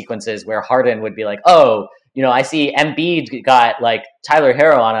ridiculous sequences where Harden would be like, I see Embiid got like Tyler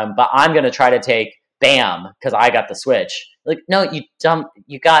Hero on him, but I'm going to try to take Bam because I got the switch. Like, no,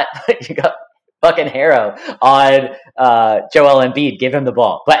 you got fucking Hero on Joel Embiid. Give him the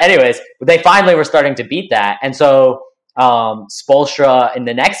ball. But anyways, they finally were starting to beat that. And so Spoelstra in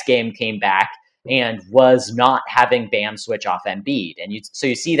the next game came back and was not having Bam switch off Embiid. And you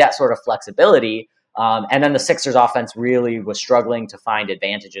see that sort of flexibility. And then the Sixers offense really was struggling to find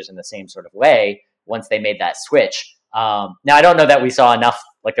advantages in the same sort of way once they made that switch. Now, I don't know that we saw enough,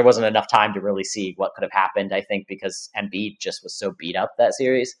 like there wasn't enough time to really see what could have happened, I think, because Embiid just was so beat up that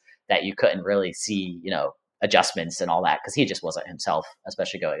series that you couldn't really see, adjustments and all that because he just wasn't himself,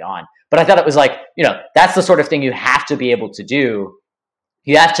 especially going on. But I thought it was like, that's the sort of thing you have to be able to do.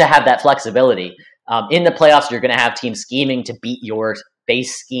 You have to have that flexibility. In the playoffs, you're going to have teams scheming to beat your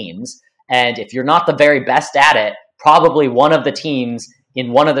base schemes. And if you're not the very best at it, probably one of the teams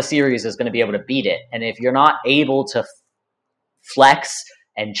in one of the series is going to be able to beat it. And if you're not able to flex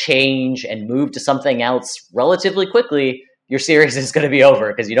and change and move to something else relatively quickly, your series is going to be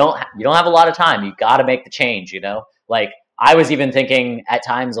over because you don't have a lot of time. You got to make the change, Like I was even thinking at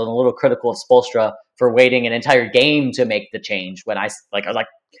times a little critical of Spoelstra for waiting an entire game to make the change when I was like,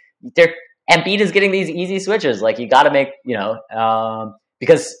 Embiid is getting these easy switches. Like, you got to make,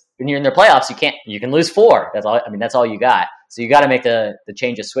 because when you're in the playoffs, you can lose 4. That's all. I mean, that's all you got. So you got to make the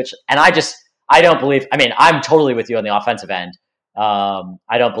changes switch. And I don't believe. I mean, I'm totally with you on the offensive end.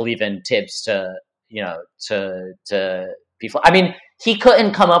 I don't believe in Tibbs to be. I mean, he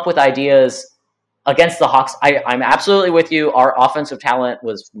couldn't come up with ideas against the Hawks. I'm absolutely with you. Our offensive talent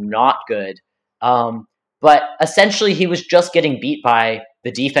was not good. But essentially, he was just getting beat by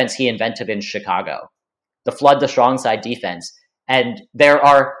the defense he invented in Chicago, the flood the strong side defense. And there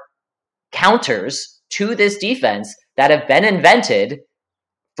are counters to this defense that have been invented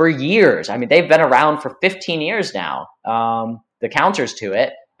for years. I mean, they've been around for 15 years now, the counters to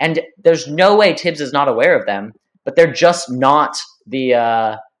it. And there's no way Tibbs is not aware of them, but they're just not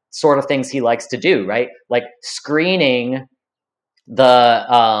the sort of things he likes to do, right? Like screening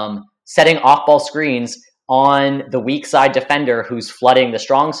setting off-ball screens on the weak side defender who's flooding the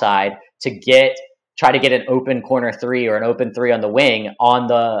strong side to try to get an open corner 3 or an open 3 on the wing on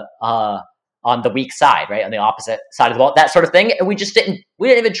the weak side, right? On the opposite side of the ball, that sort of thing. And we didn't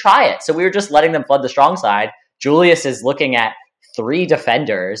even try it. So we were just letting them flood the strong side. Julius is looking at 3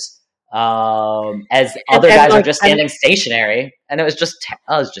 defenders as other guys are just standing stationary. And it was just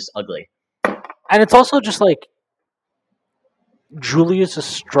ugly. And it's also just like, Julius is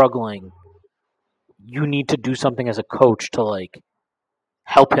struggling. You need to do something as a coach to like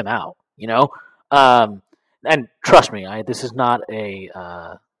help him out, and trust me, this is not a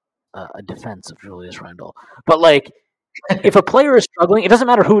defense of Julius Randle, but like, if a player is struggling, it doesn't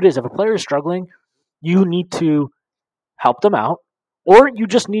matter who it is. If a player is struggling, you need to help them out, or you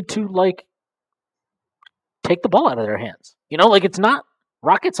just need to like take the ball out of their hands. Like, it's not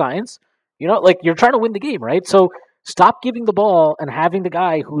rocket science. Like, you're trying to win the game, right? So stop giving the ball and having the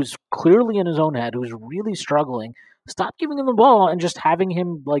guy who's clearly in his own head, who's really struggling, stop giving him the ball and just having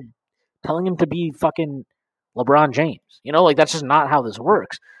him, like, telling him to be fucking LeBron James. Like, that's just not how this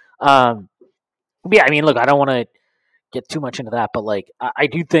works. Yeah, I mean, look, I don't want to get too much into that, but, like, I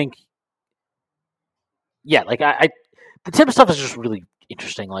do think, yeah, like, the Tibbs stuff is just really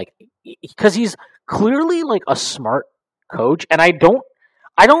interesting, like, because he's clearly, like, a smart coach, and I don't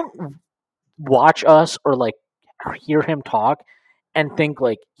watch us or, like, hear him talk and think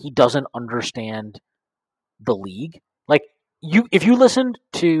like he doesn't understand the league. Like, if you listened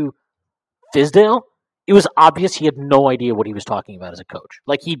to Fizdale, it was obvious he had no idea what he was talking about as a coach.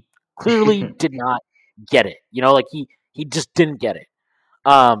 Like, he clearly did not get it. Like he just didn't get it.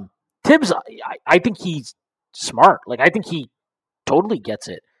 Tibbs, I think he's smart. Like, I think he totally gets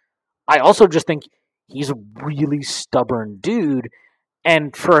it. I also just think he's a really stubborn dude,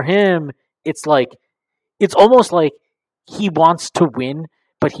 and for him, it's almost like he wants to win,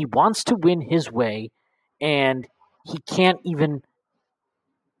 but he wants to win his way, and he can't even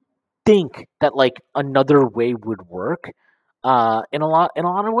think that like another way would work. In a lot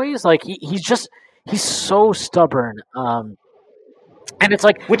of ways, like he's so stubborn. And it's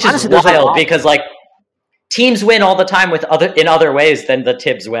like, which is wild because like teams win all the time in other ways than the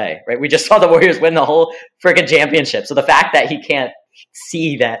Tibbs way, right? We just saw the Warriors win the whole freaking championship. So the fact that he can't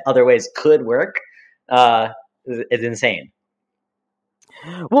see that other ways could work is insane.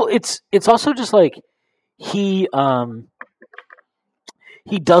 Well, it's also just like he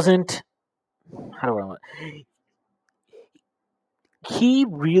doesn't. How do I want? He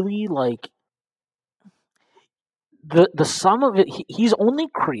really like the sum of it. He's only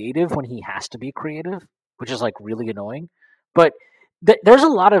creative when he has to be creative, which is like really annoying. But there's a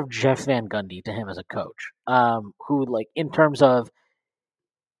lot of Jeff Van Gundy to him as a coach, who like in terms of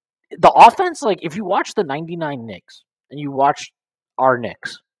the offense, like if you watch the '99 Knicks and you watch our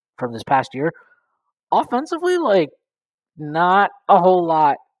Knicks from this past year, offensively, like not a whole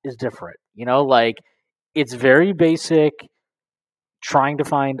lot is different. Like it's very basic, trying to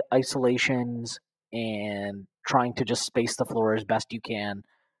find isolations and trying to just space the floor as best you can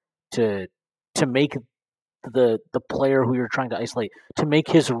to make the player who you're trying to isolate, to make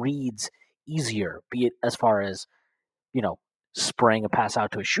his reads easier, be it as far as, spraying a pass out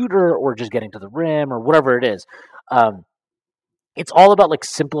to a shooter or just getting to the rim or whatever it is. It's all about like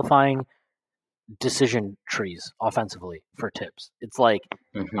simplifying decision trees offensively for Tibbs. It's like,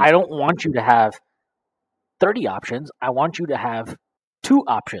 I don't want you to have 30 options. I want you to have 2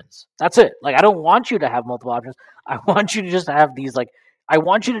 options. That's it. Like, I don't want you to have multiple options. I want you to just have these, like, I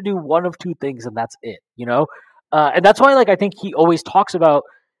want you to do one of 2 things and that's it, And that's why, like, I think he always talks about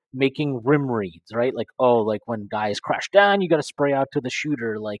making rim reads, right? Like, like when guys crash down, you got to spray out to the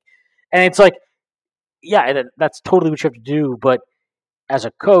shooter. Like, and it's like, yeah, that's totally what you have to do. But as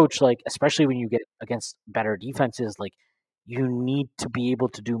a coach, like, especially when you get against better defenses, like, you need to be able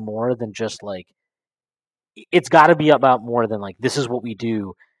to do more than just like, it's got to be about more than like, this is what we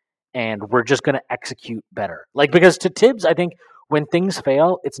do and we're just going to execute better. Like, because to Tibbs, I think when things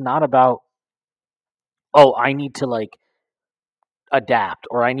fail, it's not about, oh, I need to like adapt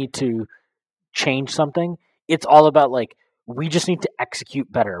or I need to change something. It's all about like, we just need to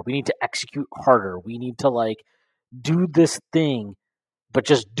execute better. We need to execute harder. We need to like do this thing, but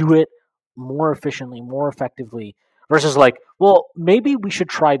just do it more efficiently, more effectively versus like, well, maybe we should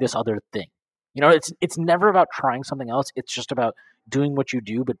try this other thing. You know, it's never about trying something else. It's just about doing what you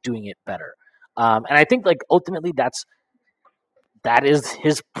do, but doing it better. And I think like ultimately that is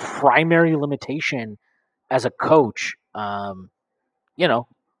his primary limitation as a coach. You know,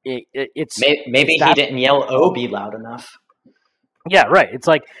 it's maybe it's that, he didn't yell "Obi" loud enough. yeah, right. It's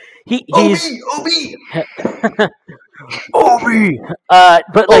like he's Obi. Obi.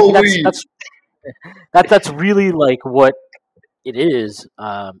 But like Obi. that's really like what it is.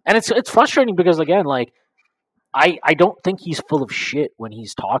 And it's frustrating because again, like I don't think he's full of shit when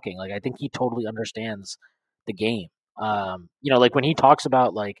he's talking. Like I think he totally understands the game. You know, like when he talks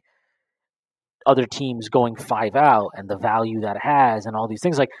about like other teams going 5 out and the value that has and all these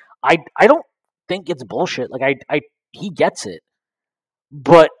things, like I don't think it's bullshit. Like I he gets it.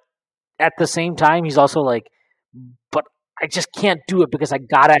 But at the same time he's also like, but I just can't do it because I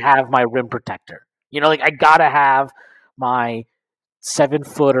gotta have my rim protector. You know, like I gotta have my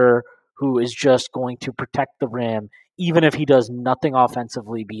 7-footer who is just going to protect the rim, even if he does nothing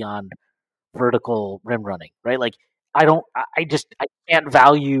offensively beyond vertical rim running, right? Like I can't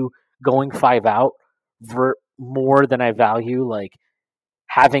value going 5 out more than I value like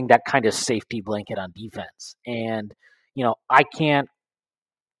having that kind of safety blanket on defense. And, you know, I can't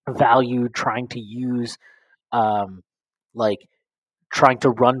value trying to use, like trying to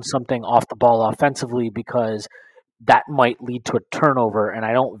run something off the ball offensively because that might lead to a turnover. And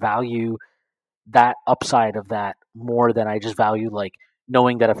I don't value that upside of that more than I just value like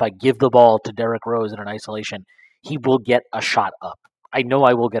knowing that if I give the ball to Derrick Rose in an isolation, he will get a shot up. I know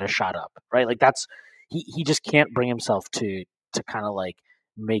I will get a shot up, right? Like that's he just can't bring himself to kind of like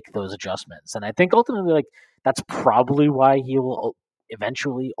make those adjustments. And I think ultimately like that's probably why he will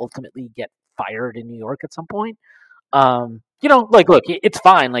eventually ultimately get fired in New York at some point. You know, like look, it's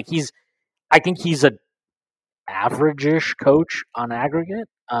fine. Like I think he's a average-ish coach on aggregate,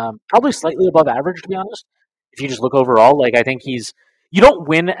 probably slightly above average to be honest. If you just look overall, like I think you don't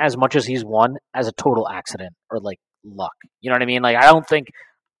win as much as he's won as a total accident or like luck. You know what I mean? Like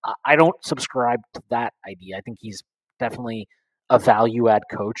I don't subscribe to that idea. I think he's definitely a value add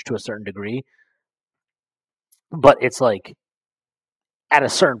coach to a certain degree, but it's like at a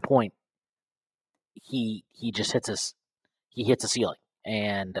certain point he just hits a ceiling,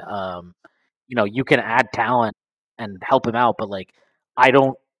 and you know you can add talent and help him out, but like I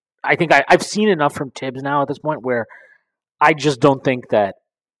don't. I think I've seen enough from Tibbs now at this point where I just don't think that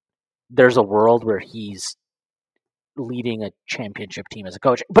there's a world where he's leading a championship team as a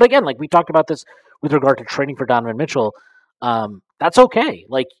coach. But again, like we talked about this with regard to training for Donovan Mitchell, that's okay.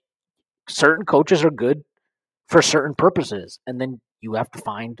 Like certain coaches are good for certain purposes, and then you have to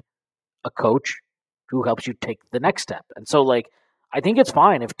find a coach who helps you take the next step. And so, like, I think it's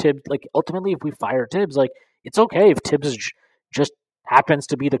fine if Tibbs, like, ultimately, if we fire Tibbs, like, it's okay if Tibbs just happens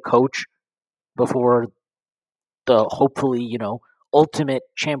to be the coach before the hopefully, you know, ultimate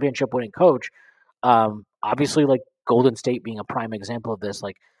championship winning coach. Obviously, like Golden State being a prime example of this.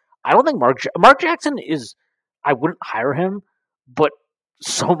 Like, I don't think Mark Jackson is. I wouldn't hire him, but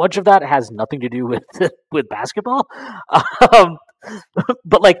so much of that has nothing to do with with basketball. Um,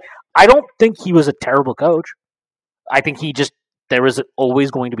 but like, I don't think he was a terrible coach. I think there was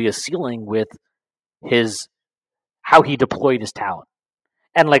always going to be a ceiling with his how he deployed his talent.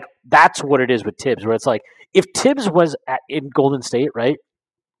 And like that's what it is with Tibbs, where it's like if Tibbs was in Golden State, right,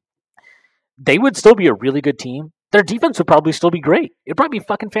 they would still be a really good team. Their defense would probably still be great. It'd probably be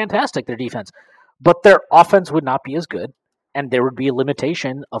fucking fantastic, their defense. But their offense would not be as good, and there would be a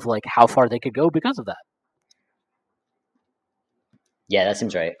limitation of like how far they could go because of that. Yeah, that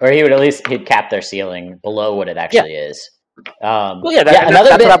seems right. Or he'd cap their ceiling below what it actually is. Well, yeah, another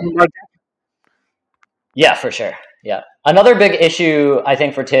that's bit. what happened. Yeah, for sure. Yeah, another big issue I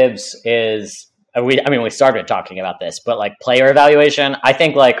think for Tibbs is we started talking about this, but like player evaluation. I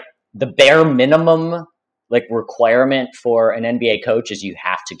think like the bare minimum like requirement for an NBA coach is you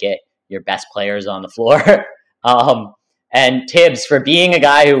have to get your best players on the floor. And Tibbs, for being a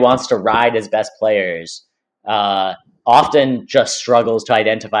guy who wants to ride his best players, often just struggles to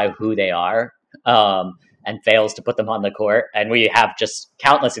identify who they are and fails to put them on the court. And we have just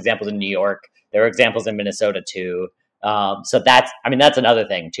countless examples in New York. There were examples in Minnesota too. So that's another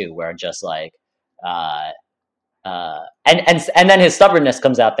thing too, where just like, and then his stubbornness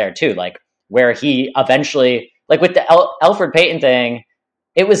comes out there too, like where he eventually, like with the Elfrid Payton thing,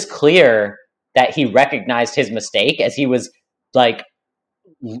 it was clear that he recognized his mistake as he was like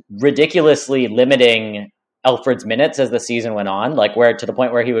ridiculously limiting Elfrid's minutes as the season went on, like where to the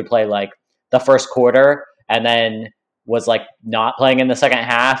point where he would play like the first quarter and then was like not playing in the second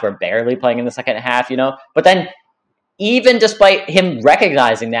half or barely playing in the second half, but then even despite him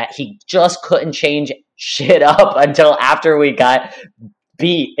recognizing that, he just couldn't change shit up until after we got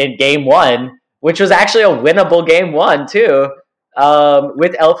beat in game one, which was actually a winnable game one too.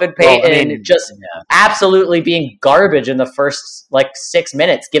 With Elfrid Payton absolutely being garbage in the first like 6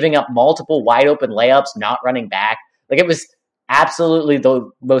 minutes, giving up multiple wide open layups, not running back. Like it was absolutely the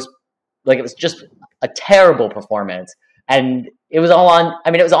most, like it was just a terrible performance. And it was all on,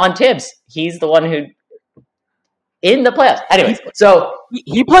 it was on Tibbs. He's the one who, in the playoffs. Anyways, so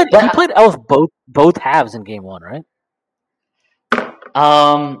he played Elf both halves in game one, right?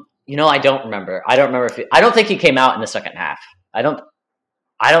 I don't remember. I don't think he came out in the second half. I don't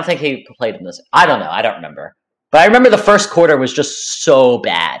think he played in this. I don't know. I don't remember. But I remember the first quarter was just so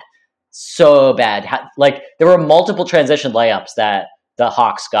bad. So bad. Like there were multiple transition layups that the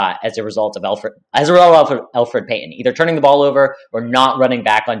Hawks got as a result of Elfrid Payton, either turning the ball over or not running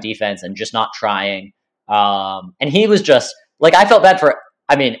back on defense and just not trying. And he was just like, I felt bad for,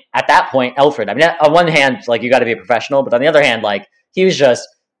 at that point, Elfrid. On one hand, like you got to be a professional, but on the other hand, like he was just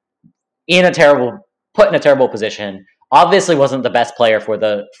put in a terrible position. Obviously wasn't the best player for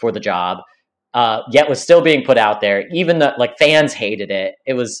the job, yet was still being put out there. Even the like fans hated it.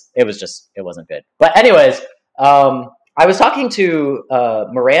 It wasn't good. But anyways, I was talking to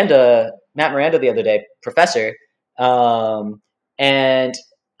Matt Miranda the other day, professor, and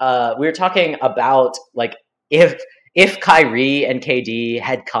we were talking about like if Kyrie and KD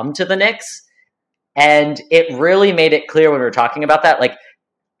had come to the Knicks, and it really made it clear when we were talking about that, like.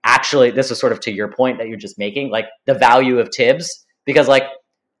 Actually, this is sort of to your point that you're just making, like the value of Tibbs, because like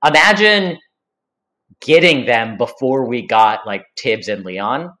imagine getting them before we got like Tibbs and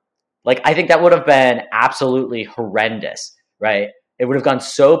Leon. Like I think that would have been absolutely horrendous, right? It would have gone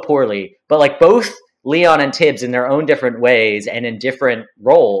so poorly, but like both Leon and Tibbs in their own different ways and in different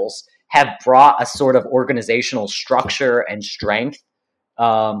roles have brought a sort of organizational structure and strength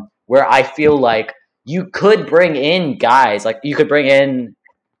where I feel like you could bring in guys, like you could bring in,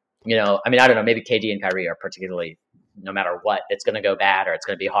 I don't know, maybe KD and Kyrie are particularly, no matter what, it's going to go bad or it's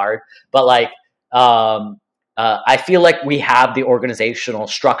going to be hard. But like, I feel like we have the organizational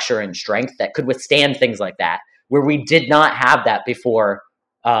structure and strength that could withstand things like that, where we did not have that before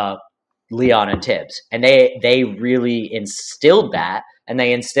Leon and Tibbs. And they really instilled that, and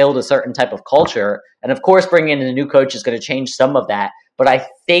they instilled a certain type of culture. And of course, bringing in a new coach is going to change some of that. But I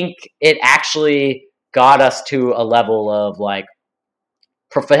think it actually got us to a level of like,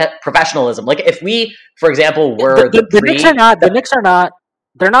 professionalism. Like if we, for example, were the Knicks are not,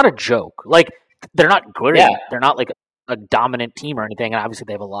 they're not a joke. Like they're not good. Yeah. They're not like a dominant team or anything. And obviously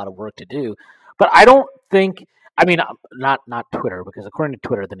they have a lot of work to do, but I don't think, not Twitter, because according to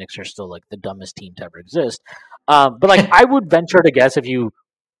Twitter, the Knicks are still like the dumbest team to ever exist. But like I would venture to guess if you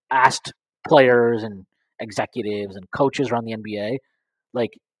asked players and executives and coaches around the NBA,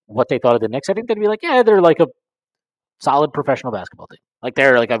 like what they thought of the Knicks, I think they'd be like, yeah, they're like a solid professional basketball team. Like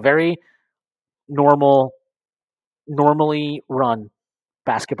they're like a very normally run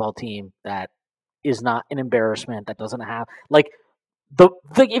basketball team that is not an embarrassment, that doesn't have like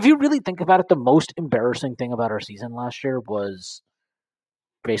if you really think about it, the most embarrassing thing about our season last year was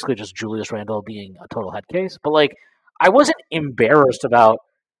basically just Julius Randle being a total head case. But like I wasn't embarrassed about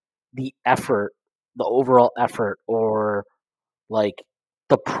the effort, the overall effort, or like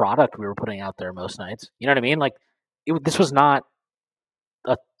the product we were putting out there most nights. You know what I mean? Like this was not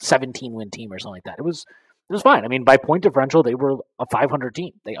a 17-win team or something like that. It was fine. By point differential, they were a 500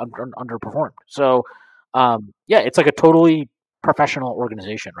 team. They underperformed. So, it's like a totally professional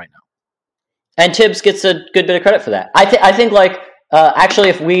organization right now. And Tibbs gets a good bit of credit for that. I think like actually,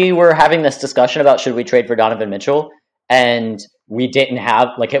 if we were having this discussion about should we trade for Donovan Mitchell, and we didn't have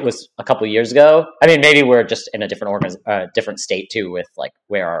like it was a couple of years ago. Maybe we're just in a different state too with like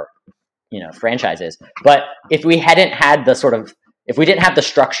where our franchise is. But if we hadn't had if we didn't have the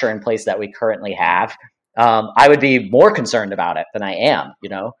structure in place that we currently have, I would be more concerned about it than I am,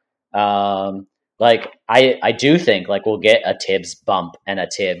 like I do think like we'll get a Tibbs bump and a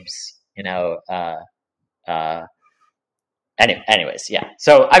Tibbs, anyways, yeah.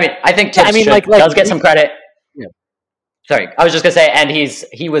 So, I think Tibbs does get some credit. Yeah. Sorry, I was just gonna say, and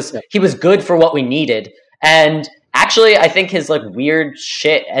he was good for what we needed. And actually, I think his like weird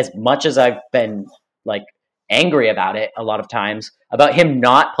shit, as much as I've been like angry about it a lot of times, about him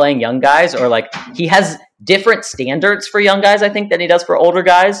not playing young guys, or like he has different standards for young guys, I think, than he does for older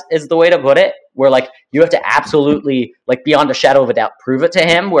guys, is the way to put it, where like you have to absolutely, like, beyond a shadow of a doubt, prove it to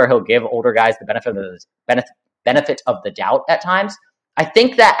him, where he'll give older guys the benefit of the doubt at times. I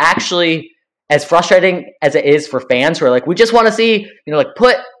think that actually, as frustrating as it is for fans who are like, we just want to see, like,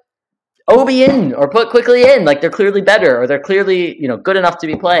 put Obi in or put Quickly in, like, they're clearly better, or they're clearly, good enough to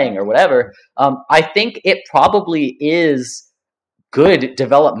be playing, or whatever. I think it probably is good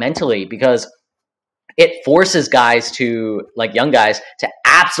developmentally, because it forces guys to, like, young guys, to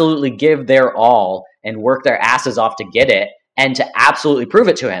absolutely give their all and work their asses off to get it, and to absolutely prove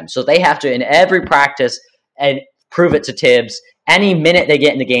it to him. So they have to, in every practice, and prove it to Tibbs. Any minute they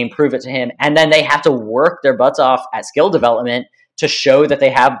get in the game, prove it to him. And then they have to work their butts off at skill development to show that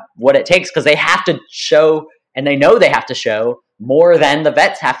they have what it takes, because they have to show, and they know they have to show more than the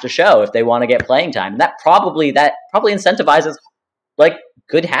vets have to show if they want to get playing time. And that probably incentivizes, like,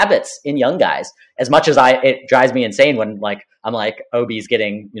 good habits in young guys, as much as it drives me insane when, like, I'm like, Obi's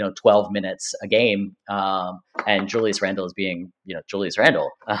getting 12 minutes a game, and Julius Randle is being Julius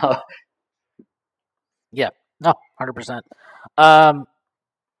Randle. Yeah, no, 100%. All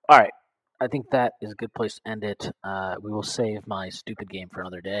right, I think that is a good place to end it. We will save my stupid game for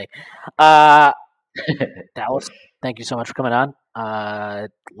another day. Dallas, thank you so much for coming on.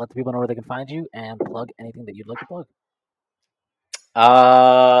 Let the people know where they can find you, and plug anything that you'd like to plug.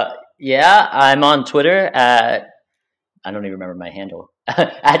 Yeah, I'm on Twitter at, I don't even remember my handle,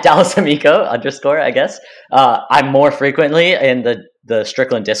 at DallasAmico _, I guess. I'm more frequently in the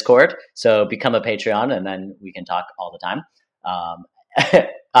Strickland Discord, so become a Patreon, and then we can talk all the time.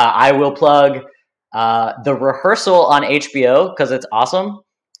 I will plug The Rehearsal on HBO, because it's awesome.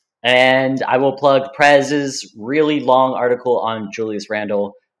 And I will plug Prez's really long article on Julius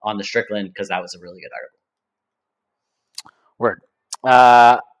Randle on the Strickland, because that was a really good article. Word.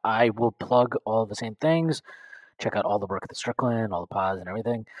 I will plug all the same things. Check out all the work at the Strickland, all the pods and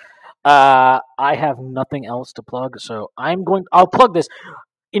everything. I have nothing else to plug, so I'll plug this.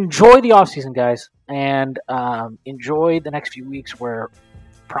 Enjoy the offseason, guys, and enjoy the next few weeks where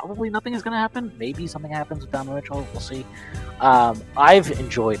probably nothing is going to happen. Maybe something happens with Donovan Mitchell. We'll see. I've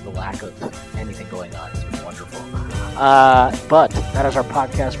enjoyed the lack of anything going on. It's been wonderful. But that is our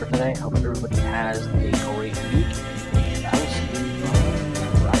podcast for today. Hope everybody has a great week.